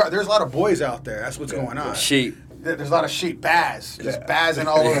 Yes. They are. There's a lot of boys out there. That's what's going on. Sheep. There's a lot of sheep, Baaz, just Baazing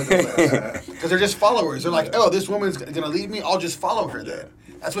all over the place. Because they're just followers. They're like, oh, this woman's going to lead me, I'll just follow her then.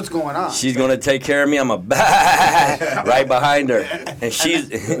 That's what's going on. She's going to take care of me, I'm a right behind her. And she's...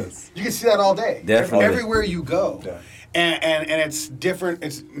 You can see that all day. Definitely. Everywhere you go. Yeah. And it's different.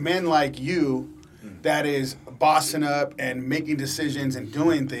 It's men like you that is bossing up and making decisions and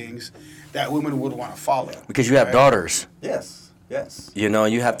doing things that women would want to follow. Because you have daughters. Yes. Yes.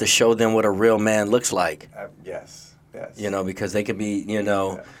 You have to show them what a real man looks like. Yes. Because they could be,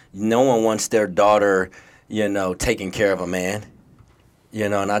 no one wants their daughter, taking care of a man.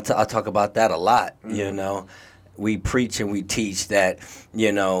 And I talk about that a lot, We preach and we teach that,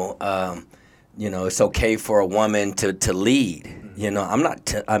 it's okay for a woman to lead. I'm not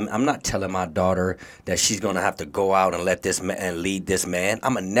telling my daughter that she's gonna have to go out and let this man lead this man.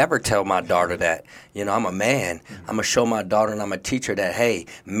 I'm gonna never tell my daughter that. I'm a man. I'm gonna show my daughter and I'm gonna teach her that hey,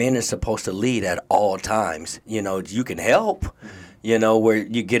 men are supposed to lead at all times. You can help. Where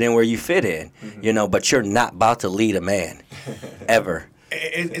you get in where you fit in. But you're not about to lead a man, ever.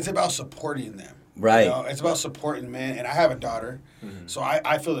 It's about supporting them. Right. It's about supporting men. And I have a daughter, so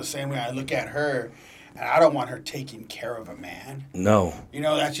I feel the same way. I look at her. And I don't want her taking care of a man. No.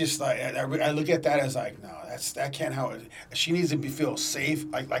 That's just like I look at that as like, no, that can't how it. She needs to feel safe,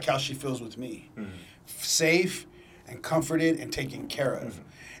 like how she feels with me, safe and comforted and taken care of.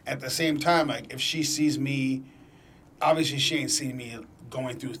 At the same time, like if she sees me, obviously she ain't seen me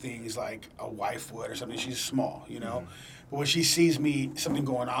going through things like a wife would or something. She's small, But when she sees me, something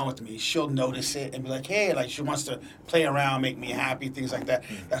going on with me, she'll notice it and be like, hey, like she wants to play around, make me happy, things like that.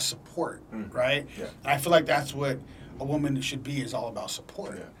 That's support, right? Yeah. And I feel like that's what a woman should be, is all about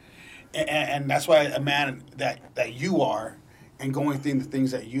support. And that's why a man that you are, and going through the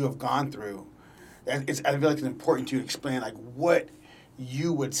things that you have gone through, I feel like it's important to explain like what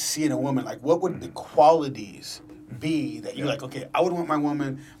you would see in a woman. Like, what would the qualities be that you're like, okay, I would want my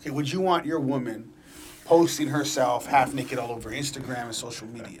woman. Okay, would you want your woman posting herself half naked all over Instagram and social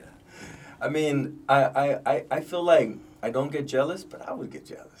media? I mean, I feel like I don't get jealous, but I would get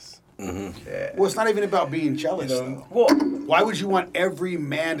jealous. Mm-hmm. Yeah. Well, it's not even about being jealous, though. Well, why would you want every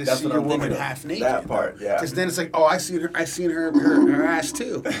man to see your woman half naked? That part, yeah. Because then it's like, oh, I seen her ass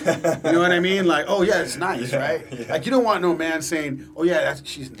too. You know what I mean? Like, oh yeah, it's nice, right? Yeah. Like, you don't want no man saying, oh yeah,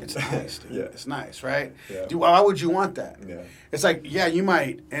 it's nice, dude. Yeah. It's nice, right? Yeah. Why would you want that? Yeah. It's like, yeah, you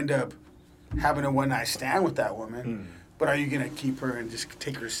might end up having a one night stand with that woman. But are you going to keep her and just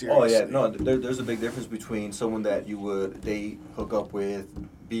take her seriously? Oh, yeah. No, there's a big difference between someone that you would date, hook up with,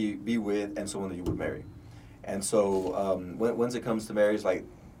 be with, and someone that you would marry. And so once it comes to marriage, like,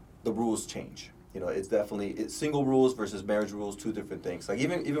 the rules change. You know, it's single rules versus marriage rules, two different things. Like,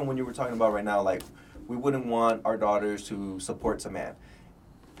 even when you were talking about right now, like, we wouldn't want our daughters to support a man.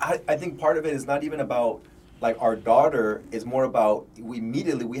 I think part of it is not even about, like, our daughter is more about,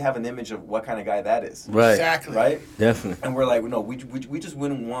 we have an image of what kind of guy that is. Right. Exactly. Right? Definitely. And we're like, no, we just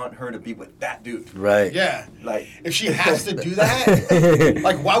wouldn't want her to be with that dude. Right. Yeah. Like, if she has to do that,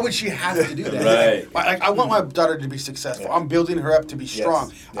 like, why would she have to do that? Right. Like, I want my daughter to be successful. Yeah. I'm building her up to be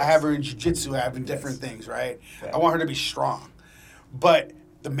strong. Yes. I have her in jiu-jitsu. I have in different things, right? Yeah. I want her to be strong. But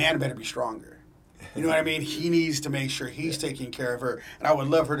the man better be stronger. You know what I mean? He needs to make sure he's taking care of her. And I would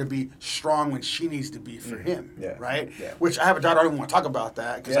love her to be strong when she needs to be for him, right? Yeah. Which I have a daughter, I don't even want to talk about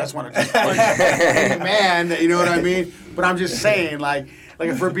that because I just want to just punch any man, you know what I mean? But I'm just saying, like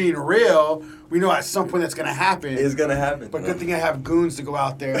if we're being real, we know at some point that's going to happen. It's going to happen. But good thing I have goons to go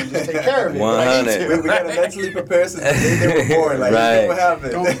out there and just take care of it. 100. We got to mentally prepare since the day they were born. Like, right. What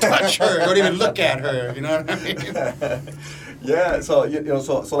happened? Don't touch her. Don't even look at her. You know what I mean? Yeah, so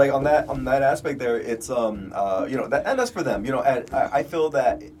so like on that aspect there, it's that, and that's for them. You know, I feel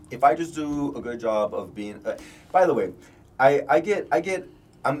that if I just do a good job of being, by the way, I'm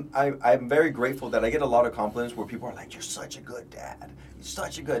very grateful that I get a lot of compliments where people are like, "You're such a good dad. You're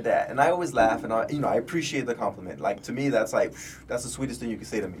such a good dad," and I always laugh and I appreciate the compliment. Like, to me, that's the sweetest thing you can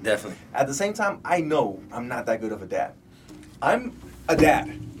say to me. Definitely. At the same time, I know I'm not that good of a dad. I'm a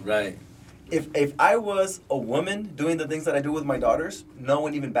dad. Right. If I was a woman doing the things that I do with my daughters, no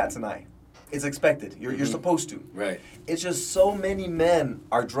one even bats an eye. It's expected. You're supposed to. Right. It's just so many men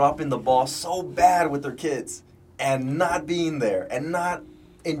are dropping the ball so bad with their kids and not being there and not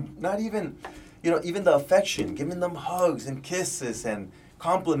even, even the affection, giving them hugs and kisses and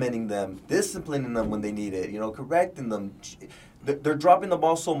complimenting them, disciplining them when they need it, correcting them. They're dropping the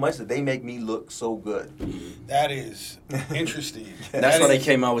ball so much that they make me look so good. That is interesting. That's why they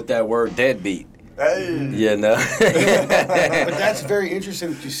came out with that word deadbeat. Hey. Yeah, no. But that's very interesting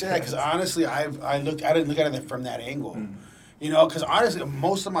what you said, because honestly, I didn't look at it from that angle. Because honestly,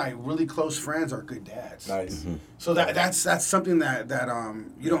 most of my really close friends are good dads. Nice. Mm-hmm. So that's something that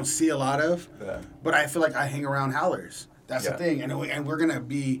you don't see a lot of. Yeah. But I feel like I hang around howlers. That's the thing, and we're gonna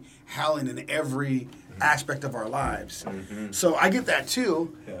be howling in every aspect of our lives. Mm-hmm. So I get that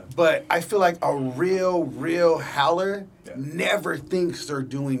too, but I feel like a real howler never thinks they're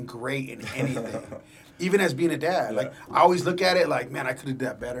doing great in anything. Even as being a dad. Like, I always look at it like, man, I could have done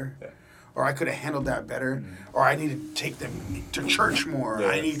that better. Yeah. Or I could have handled that better. Or I need to take them to church more.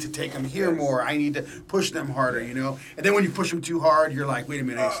 Yes. I need to take them here more. I need to push them harder, And then when you push them too hard, you're like, wait a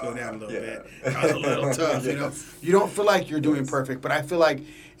minute, slow down a little bit. That was a little tough, You don't feel like you're doing perfect, but I feel like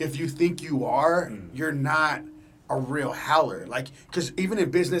if you think you are, you're not a real howler. Like, because even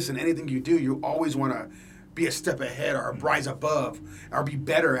in business and anything you do, you always want to be a step ahead or rise above or be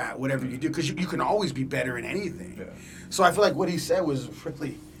better at whatever you do, because you can always be better in anything. Yeah. So I feel like what he said was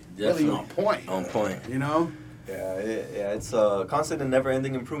really on point. On point. Yeah, it's a constant and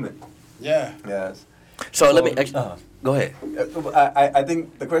never-ending improvement. Yeah. Yes. So let me go ahead. I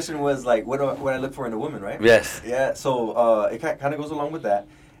think the question was like, what I look for in a woman, right? Yes. Yeah. So it kind of goes along with that.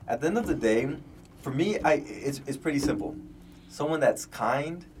 At the end of the day, for me, it's pretty simple. Someone that's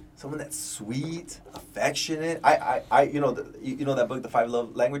kind, someone that's sweet, affectionate. That book, The 5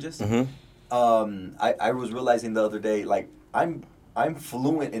 Love Languages. Mm-hmm. I was realizing the other day, like, I'm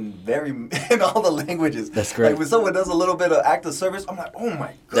fluent in all the languages. That's great. Like, when someone does a little bit of act of service, I'm like, oh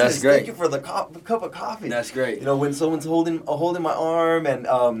my goodness, that's great. Thank you for the cup of coffee. That's great. When someone's holding my arm and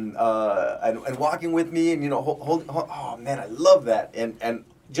walking with me and oh man, I love that. And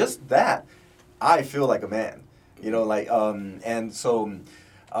just that, I feel like a man. And so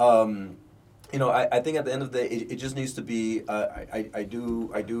I think at the end of the day, it just needs to be.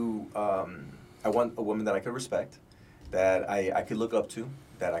 I want a woman that I could respect, that I could look up to,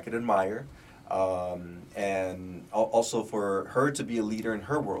 that I could admire, and also for her to be a leader in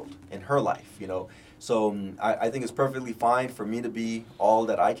her world, in her life. So I think it's perfectly fine for me to be all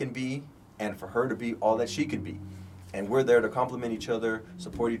that I can be, and for her to be all that she could be, and we're there to complement each other,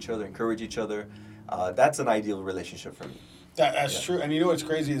 support each other, encourage each other. That's an ideal relationship for me. That's true. And you know what's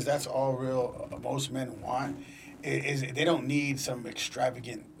crazy is that's all real most men want. Is they don't need some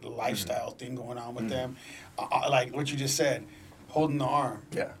extravagant lifestyle thing going on with them. Like what you just said, holding the arm.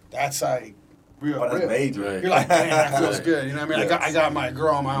 Yeah. That's like real. That's major. You're like, damn, that feels good. You know what I mean? Yes. I got my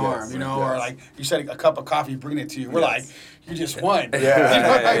girl on my arm, or like you said, a cup of coffee, bring it to you. We're like, you just won.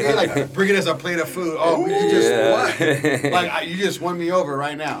 Yeah. Like, bring it as a plate of food. Oh, you just won. Like, you just won me over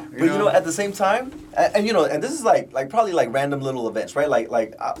right now. But at the same time, and this is like probably like random little events, right?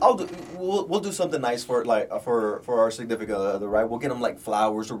 Like we'll do something nice for our significant other, right? We'll get them like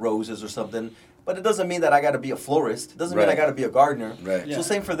flowers or roses or something. But it doesn't mean that I got to be a florist. It doesn't mean I got to be a gardener. Right. So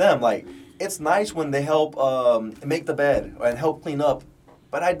same for them. Like, it's nice when they help make the bed and help clean up.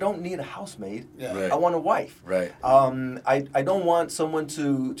 But I don't need a housemaid. Yeah. Right. I want a wife. Right. I don't want someone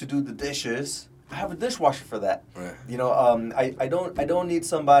to do the dishes. I have a dishwasher for that. Right. I don't need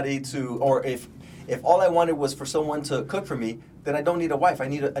somebody to, or if all I wanted was for someone to cook for me, then I don't need a wife. I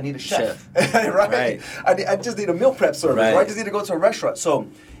need a chef. Right? I just need a meal prep service. Right. Or I just need to go to a restaurant. So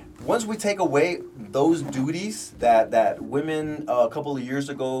once we take away those duties that women a couple of years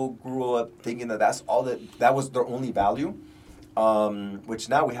ago grew up thinking that was their only value, which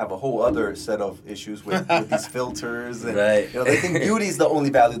now we have a whole other set of issues with these filters. And, right. They think beauty is the only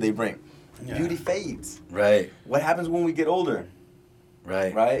value they bring. Yeah. Beauty fades. Right. What happens when we get older?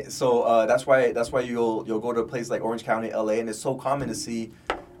 Right. Right. So that's why you'll go to a place like Orange County, LA, and it's so common to see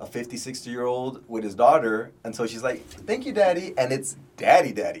a 50, 60-year-old with his daughter until she's like, "Thank you, Daddy," and it's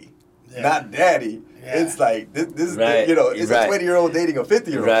daddy, not daddy. Yeah. It's like this right. It's a 20-year-old dating a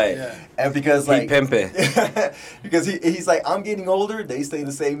 50-year-old. Right. Yeah. And because he pimping. because he's like, I'm getting older, they stay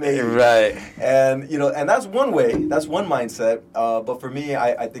the same age. Right. And and that's one way, that's one mindset. But for me,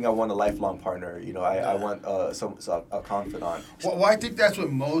 I think I want a lifelong partner. I want a confidant. Well, I think that's what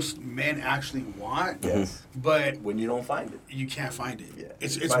most men actually want. Yes. But when you don't find it, you can't find it. Yeah.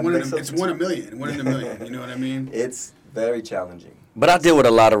 It's one in a million. One in a million. You know what I mean? It's very challenging. But I deal with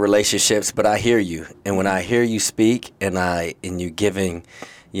a lot of relationships, but I hear you. And when I hear you speak and you giving,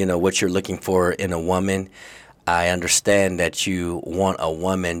 what you're looking for in a woman, I understand that you want a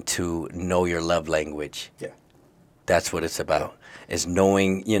woman to know your love language. Yeah. That's what it's about. Is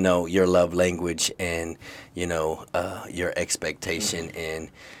knowing, your love language and, your expectation and,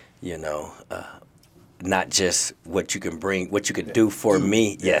 not just what you can bring, what you could do for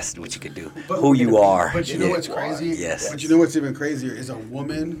me. Yes, what you could do. Who you are. But you know what's crazy? Yes. But you know what's even crazier is a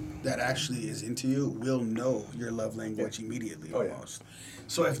woman that actually is into you will know your love language immediately almost.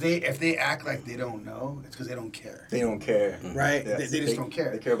 So if they act like they don't know, it's because they don't care. They don't care. Right? Yes. They just don't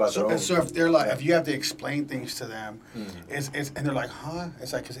care. They care about their own. So if they're like, if you have to explain things to them, it's and they're like, huh?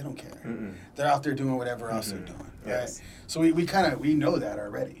 It's like, because they don't care. They're out there doing whatever else they're doing. Right? Yes. So we know that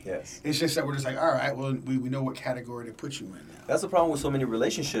already. Yes. It's just that we're just like, all right, well, we know what category to put you in now. That's the problem with so many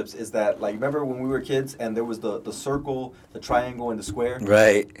relationships is that, like, remember when we were kids and there was the circle, the triangle, and the square?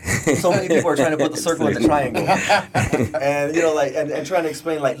 Right. So many people are trying to put the circle in the triangle. And, and trying to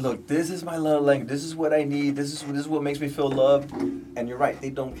explain, like, look, this is my love language. This is what I need. This is what makes me feel loved. And you're right. They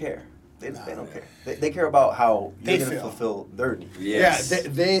don't care. They don't care. They care about how you're going to fulfill their needs. Yes. Yeah,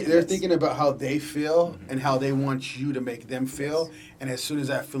 they're thinking about how they feel and how they want you to make them feel. And as soon as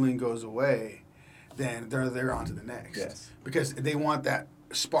that feeling goes away, then they're on to the next. Yes. Because they want that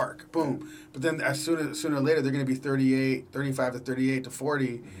spark, boom. But then sooner or later, they're going to be 35 to 38 to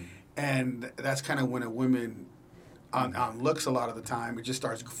 40. And that's kind of when a woman on looks a lot of the time, it just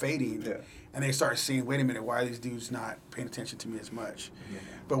starts fading. Yeah. And they start seeing, wait a minute, why are these dudes not paying attention to me as much? Yeah.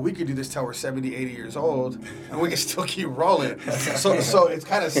 But we could do this till we're 70, 80 years old, and we can still keep rolling. So it's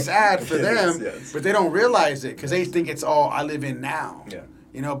kind of sad for them, but they don't realize it because they think it's all I live in now.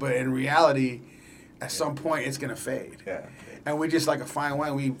 Yeah. But in reality, at some point, it's going to fade. Yeah. And we just like a fine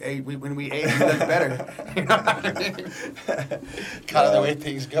wine. When we age, we look better. You know what I mean? Kind of the way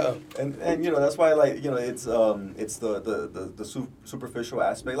things go. And that's why it's the superficial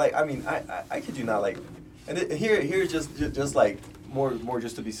aspect. Like I kid you not, like, and here's just like more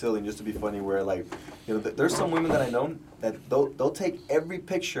just to be silly and just to be funny. Where there's some women that I know that they'll take every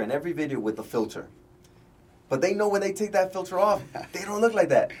picture and every video with a filter, but they know when they take that filter off, they don't look like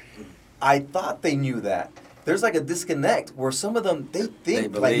that. I thought they knew that. there's like a disconnect where some of them, they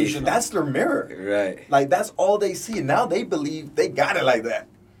think believe. like that's their mirror. Right. Like that's all they see. And now they believe they got it like that.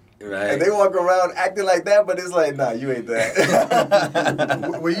 Right. And they walk around acting like that, but it's like, nah, you ain't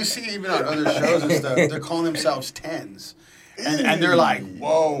that. Well, you see even on other shows and stuff, they're calling themselves 10s. And they're like,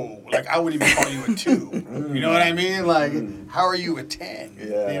 whoa, like I wouldn't even call you a 2. You know what I mean? Like, how are you a 10?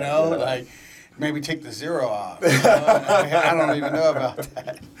 Yeah, you know, like maybe take the 0 off. You know? I don't even know about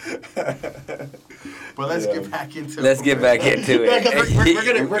that. But let's get back into it. Let's get back into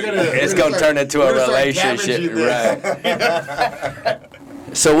it. We're gonna. It's gonna turn into a relationship, right?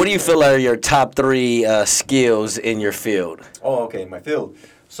 So, what do you feel are your top 3 skills in your field? Oh, okay, my field.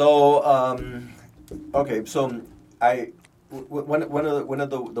 So, okay, so one of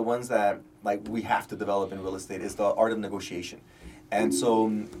the ones that like we have to develop in real estate is the art of negotiation, and so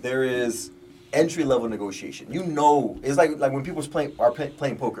there is entry level negotiation. You know, it's like when people are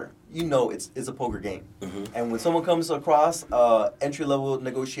playing poker. You know, it's a poker game, and when someone comes across entry level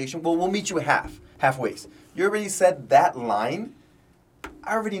negotiation, well, we'll meet you halfway. You already said that line.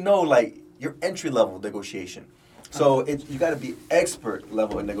 I already know like your entry level negotiation. So you got to be expert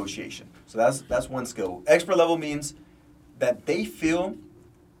level in negotiation. So that's one skill. Expert level means that they feel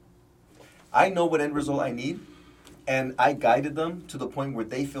I know what end result I need, and I guided them to the point where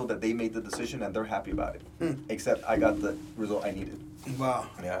they feel that they made the decision and they're happy about it. Except I got the result I needed. Wow.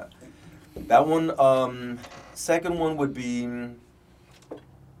 Yeah. That one. Second one would be.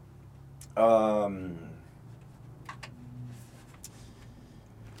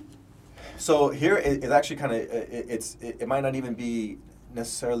 So here it actually kind of it might not even be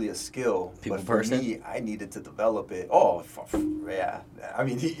necessarily a skill, but for me, I needed to develop it. Oh, yeah. I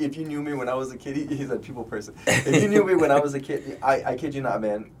mean, if you knew me when I was a kid, he's a people person. If you knew me when I was a kid, I kid you not,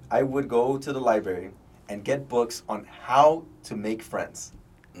 man, I would go to the library and get books on how to make friends.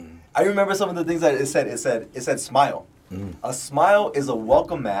 I remember some of the things that it said smile. A smile is a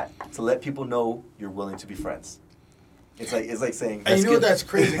welcome mat to let people know you're willing to be friends. It's like saying. And you know that's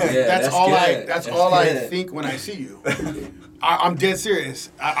crazy. Yeah, that's all good. That's all I think when I see you. I'm dead serious.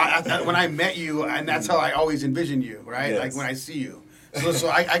 I when I met you, and that's how I always envision you, right? Yes. Like when I see you. So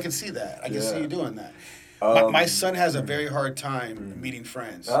I can see that. I can see you doing that. My son has a very hard time meeting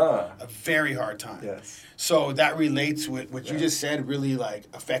friends. A very hard time. Yes. So that relates with what you just said. Really like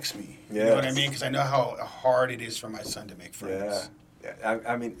affects me. You know what I mean? Because I know how hard it is for my son to make friends. Yeah.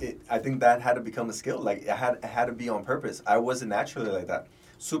 I mean, I think that had to become a skill. Like, it had to be on purpose. I wasn't naturally like that.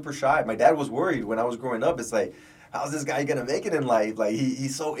 Super shy. My dad was worried when I was growing up. It's like, how's this guy gonna make it in life? Like,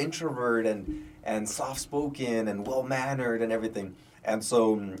 he's so introvert and soft-spoken and well-mannered and everything. And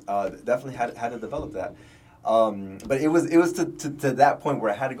so, definitely had to develop that. But it was to that point where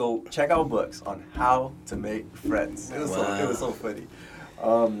I had to go check out books on how to make friends. It was so funny.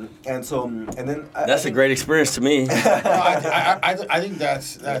 And then that's a great experience to me. I think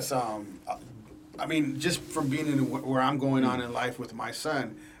that's I mean, just from being in where I'm going on in life with my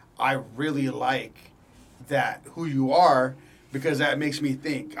son, I really like that who you are, because that makes me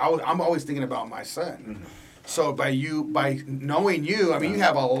think. I'm always thinking about my son. So by knowing you, I mean, you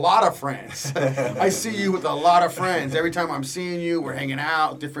have a lot of friends. I see you with a lot of friends. Every time I'm seeing you, we're hanging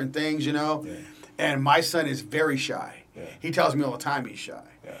out, different things, you know. Yeah. And my son is very shy. Yeah. He tells me all the time he's shy.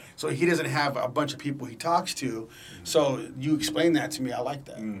 Yeah. So he doesn't have a bunch of people he talks to. So you explain that to me. I like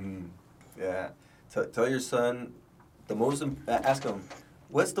that. Yeah. Tell your son ask him,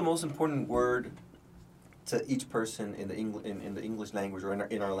 what's the most important word to each person in the English language or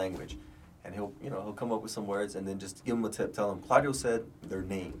in our language? And he'll come up with some words, and then just give him a tip. Tell him, Claudio said their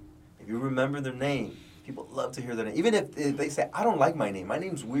name. If you remember their name, people love to hear their name. Even if they say, I don't like my name. My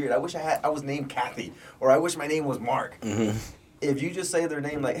name's weird. I wish I was named Kathy, or I wish my name was Mark. If you just say their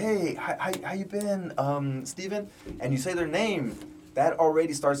name, like, hey, how you been, Steven? And you say their name, that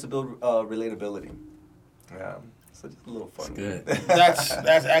already starts to build relatability. Yeah. So just a little fun. Good.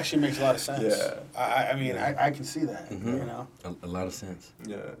 That actually makes a lot of sense. Yeah. I mean, I can see that. You know, a lot of sense.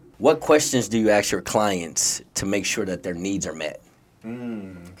 Yeah. What questions do you ask your clients to make sure that their needs are met?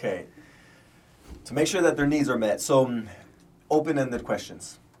 Okay. To make sure that their needs are met. So, open-ended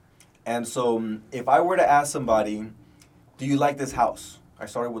questions. And so, if I were to ask somebody, do you like this house? I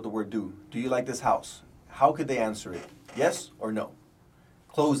started with the word do. Do you like this house? How could they answer it? Yes or no?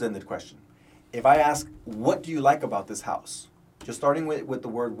 Closed-ended question. If I ask, what do you like about this house? Just starting with the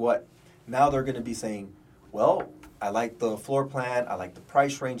word what, now they're going to be saying, well, I like the floor plan, I like the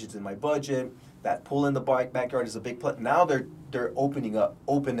price range, it's in my budget, that pool in the backyard is a big plus. Now they're opening up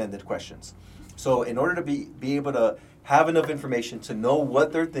open-ended questions. So in order to be able to have enough information to know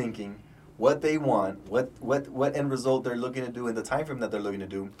what they're thinking, what they want, what end result they're looking to do in the time frame that they're looking to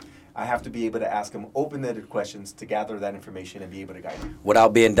do, I have to be able to ask them open-ended questions to gather that information and be able to guide them.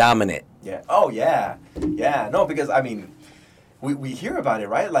 Without being dominant. Yeah. Oh, yeah. Yeah. No, because, I mean, we hear about it,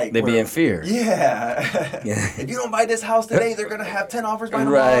 right? Like They be in fear. Yeah. If you don't buy this house today, they're going to have 10 offers by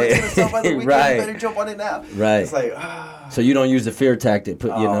tomorrow. Right. It's going to sell by the weekend. Right. You better jump on it now. Right. It's like, So you don't use the fear tactic,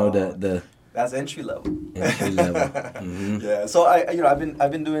 the that's entry level. entry level. Mm-hmm. Yeah. So I've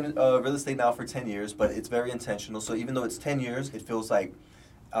been doing real estate now for 10 years, but it's very intentional. So even though it's 10 years, it feels like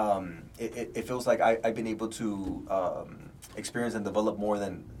it feels like I've been able to experience and develop more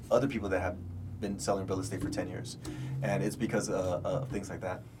than other people that have been selling real estate for 10 years. And it's because of things like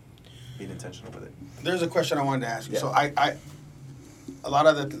that, being intentional with it. There's a question I wanted to ask you. Yeah. So I a lot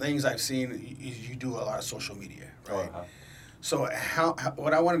of the things I've seen, you do a lot of social media, right? Uh-huh. So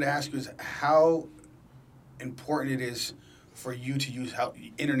what I wanted to ask you is how important it is for you to use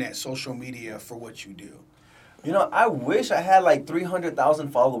internet, social media for what you do. You know, I wish I had like 300,000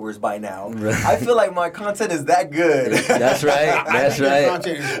 followers by now. I feel like my content is that good. That's right. That's right. Your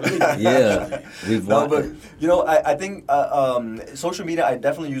content is really good. Yeah. But you know, I think social media, I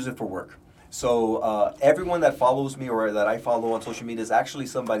definitely use it for work. So everyone that follows me or that I follow on social media is actually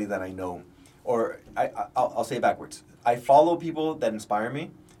somebody that I know. Or I'll say it backwards. I follow people that inspire me,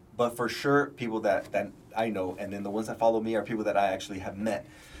 but for sure people that I know. And then the ones that follow me are people that I actually have met.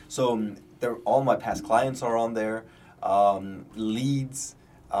 So all my past clients are on there, leads,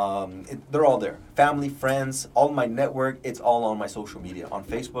 they're all there. Family, friends, all my network, it's all on my social media, on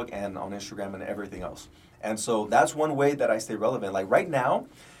Facebook and on Instagram and everything else. And so that's one way that I stay relevant. Like right now,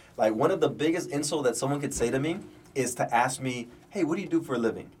 like one of the biggest insults that someone could say to me is to ask me, hey, what do you do for a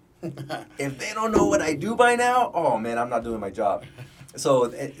living? If they don't know what I do by now, oh man, I'm not doing my job.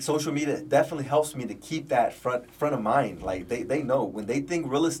 So social media definitely helps me to keep that front of mind. Like they know when they think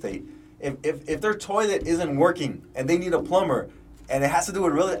real estate, if their toilet isn't working and they need a plumber and it has to do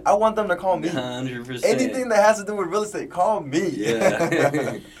with real estate, I want them to call me. 100%. Anything that has to do with real estate, call me.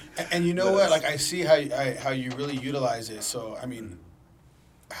 Yeah. And you know what? Like I see how you really utilize it. So I mean,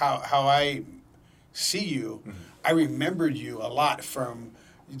 how I see you, I remembered you a lot from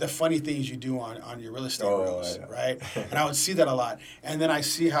the funny things you do on your real estate reels, yeah. right? And I would see that a lot. And then I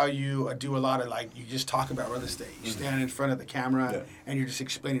see how you do a lot of, like, you just talk about real estate. You stand in front of the camera and you're just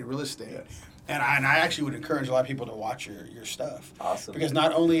explaining real estate. Yes. And I actually would encourage a lot of people to watch your stuff. Awesome. Because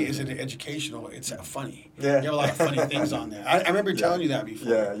not only is it educational, it's funny. Yeah. You have a lot of funny things on there. I remember telling you that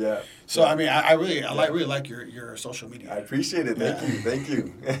before. Yeah. So, I mean, I really like your social media. I appreciate it. Thank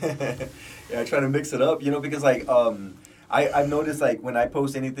you. Yeah, I try to mix it up, because like I've noticed like when I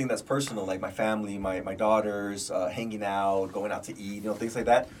post anything that's personal, like my family, my daughters, hanging out, going out to eat, things like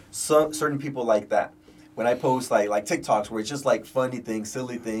that. Certain people like that. When I post like TikToks where it's just like funny things,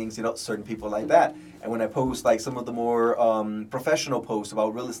 silly things, certain people like that. And when I post like some of the more professional posts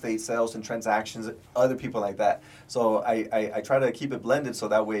about real estate sales and transactions, other people like that. So I try to keep it blended so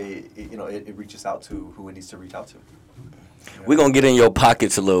that way it reaches out to who it needs to reach out to. We're going to get in your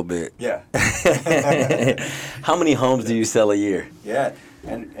pockets a little bit. Yeah. How many homes do you sell a year? Yeah.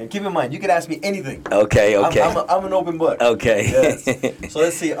 And keep in mind, you could ask me anything. Okay. I'm an open book. Okay. Yes. So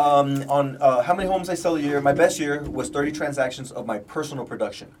let's see. On how many homes I sell a year, my best year was 30 transactions of my personal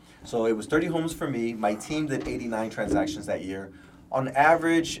production. So it was 30 homes for me. My team did 89 transactions that year. On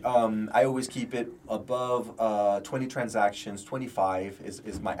average, I always keep it above 20 transactions. 25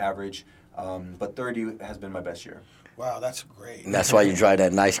 is my average, but 30 has been my best year. Wow, that's great. And that's why you drive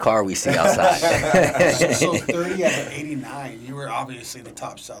that nice car we see outside. So 30 out of 89, you were obviously the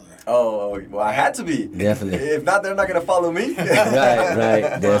top seller. Oh, well, I had to be. Definitely. If not, they're not going to follow me. Right,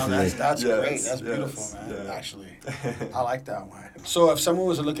 definitely. Wow, that's Yes, great. That's beautiful, yes, man. yeah. Actually, I like that one. So if someone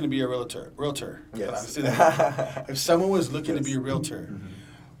was looking to be a realtor, Yes. if someone was looking to be a realtor,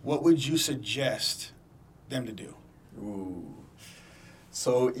 what would you suggest them to do? Ooh.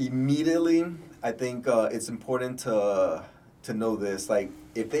 So immediately, I think it's important to know this. Like,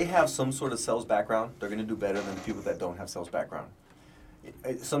 if they have some sort of sales background, they're going to do better than the people that don't have sales background.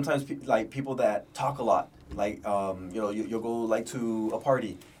 Sometimes, people that talk a lot, like, you'll go, like, to a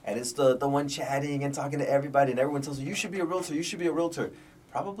party, and it's the one chatting and talking to everybody, and everyone tells you should be a realtor, you should be a realtor.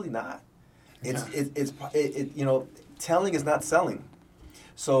 Probably not. It's telling is not selling.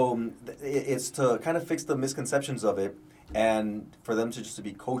 So it's to kind of fix the misconceptions of it, and for them to just to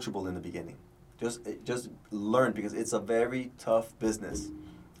be coachable in the beginning. Just learn, because it's a very tough business.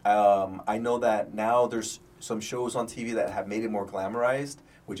 I know that now there's some shows on TV that have made it more glamorized,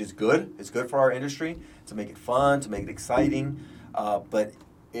 which is good. It's good for our industry to make it fun, to make it exciting. But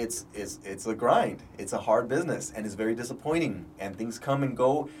it's a grind. It's a hard business, and it's very disappointing. And things come and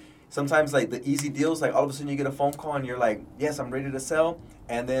go. sometimes like the easy deals, like all of a sudden you get a phone call and you're like, yes, I'm ready to sell.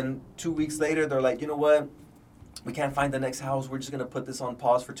 And then 2 weeks later, they're like, you know what? We can't find the next house. We're just going to put this on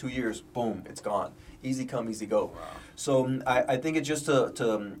pause for 2 years. Boom, it's gone. Easy come, easy go. Wow. So I think it's just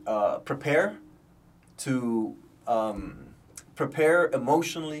to prepare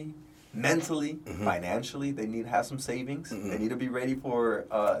emotionally, mentally, financially. They need to have some savings. They need to be ready for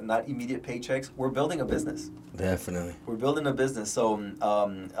not immediate paychecks. We're building a business. Definitely. We're building a business. So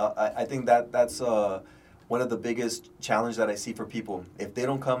I think that's one of the biggest challenge that I see for people. If they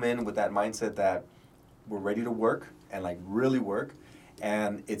don't come in with that mindset that we're ready to work and like really work,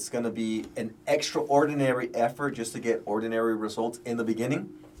 and it's going to be an extraordinary effort just to get ordinary results in the beginning,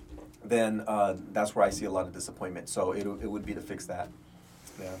 then that's where I see a lot of disappointment. So it would be to fix that.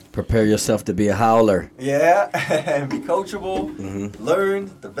 Yeah. Prepare yourself to be a howler. Yeah, and be coachable, learn,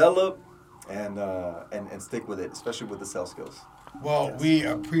 develop, and stick with it, especially with the sales skills. Well, we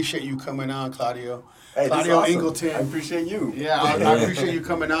appreciate you coming on, Claudio. Hey, Claudio awesome. Ingleton. I appreciate you. Yeah, I appreciate you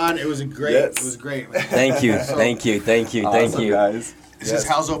coming on. It was great. Yes. It was great, man. Thank you. Thank you. Awesome, guys. This is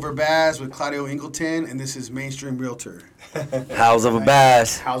Howls over Baaz with Claudio Ingleton, and this is Mainstream Realtor. Howls over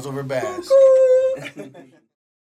Baaz. Howls over Baaz.